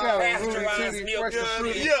stick Yeah, out. pasteurized milk. You know what I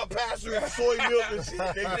mean? Yeah, pasture and soy milk and shit.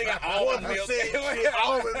 Nigga, almond milk. 1% shit,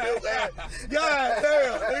 almond milk. God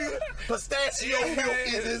damn, nigga. Pistachio milk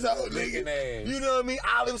in this whole Looking nigga. ass. You know what I mean?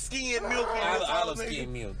 Olive skin milk in this whole Olive nigga.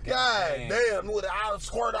 skin milk. God Damn. damn, with an olive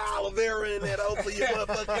squirt of aloe vera in that hoe for your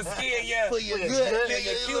motherfucking Skin, yeah. for your For your gut, gut, nigga.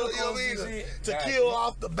 your You know what I cuticles mean? and shit. To God, kill yeah.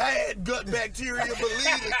 off the bad gut bacteria,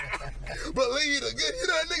 believe it. Believe the good. You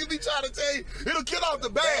know that niggas be trying to tell you it'll kill off the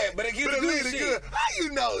bad, But it gives the it'll good leave the shit. good. How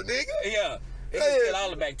you know, nigga? Yeah. It Hey, just kill all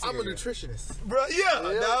the bacteria. I'm a nutritionist. Bro,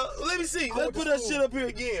 yeah, Yeah. dawg. Let me see. Let's went put to that school. shit up here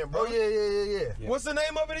again, bro. Oh yeah. What's the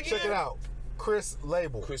name of it again? Check it out. Chris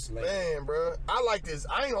Label. Chris Lake. Man, bro, I like this.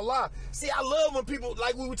 I ain't gonna lie. See, I love when people,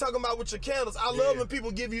 like we were talking about with your candles, I love when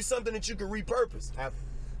people give you something that you can repurpose.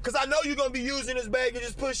 Because I know you're going to be using this bag and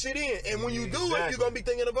just put shit in. And when you do it, Exactly. you're going to be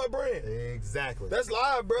thinking of our brand. Exactly. That's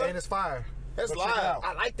live, bro. and it's fire. That's Go check it live. out.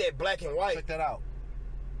 I like that black and white. Check that out.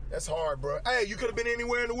 That's hard, bro. Hey, you could have been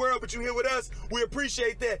anywhere in the world, but you here with us. We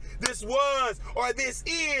appreciate that. This was, or this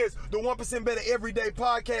is, the 1% Better Everyday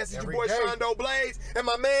Podcast. It's your Every boy, day. Shondo Blaze, and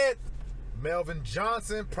my man, Melvin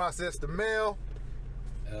Johnson, Process the Mail.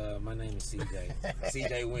 My name is CJ.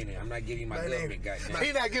 CJ Winning. I'm not giving you my government, goddamn.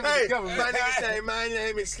 He not giving the government. My nigga say, my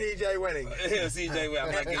name is CJ Winning. Yeah, CJ Winning.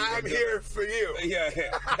 I'm not giving you I'm here for you. Yeah.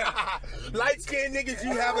 Light-skinned niggas,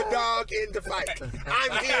 you have a dog in the fight.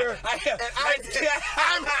 I'm here, and I'm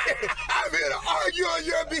here to argue on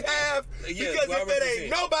your behalf, because if it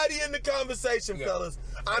ain't nobody in the conversation, fellas,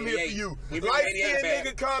 I'm here for you. Light-skinned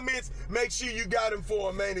nigga comments, make sure you got him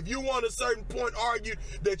for him, man. If you want a certain point argued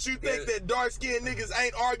that you think that dark-skinned niggas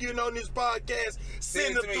ain't arguing on this podcast,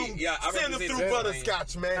 send them through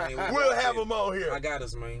Butterscotch, man. We'll have them on here. I got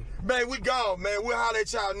us, man. Man, we gone, man. We'll holler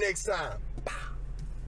at y'all next time.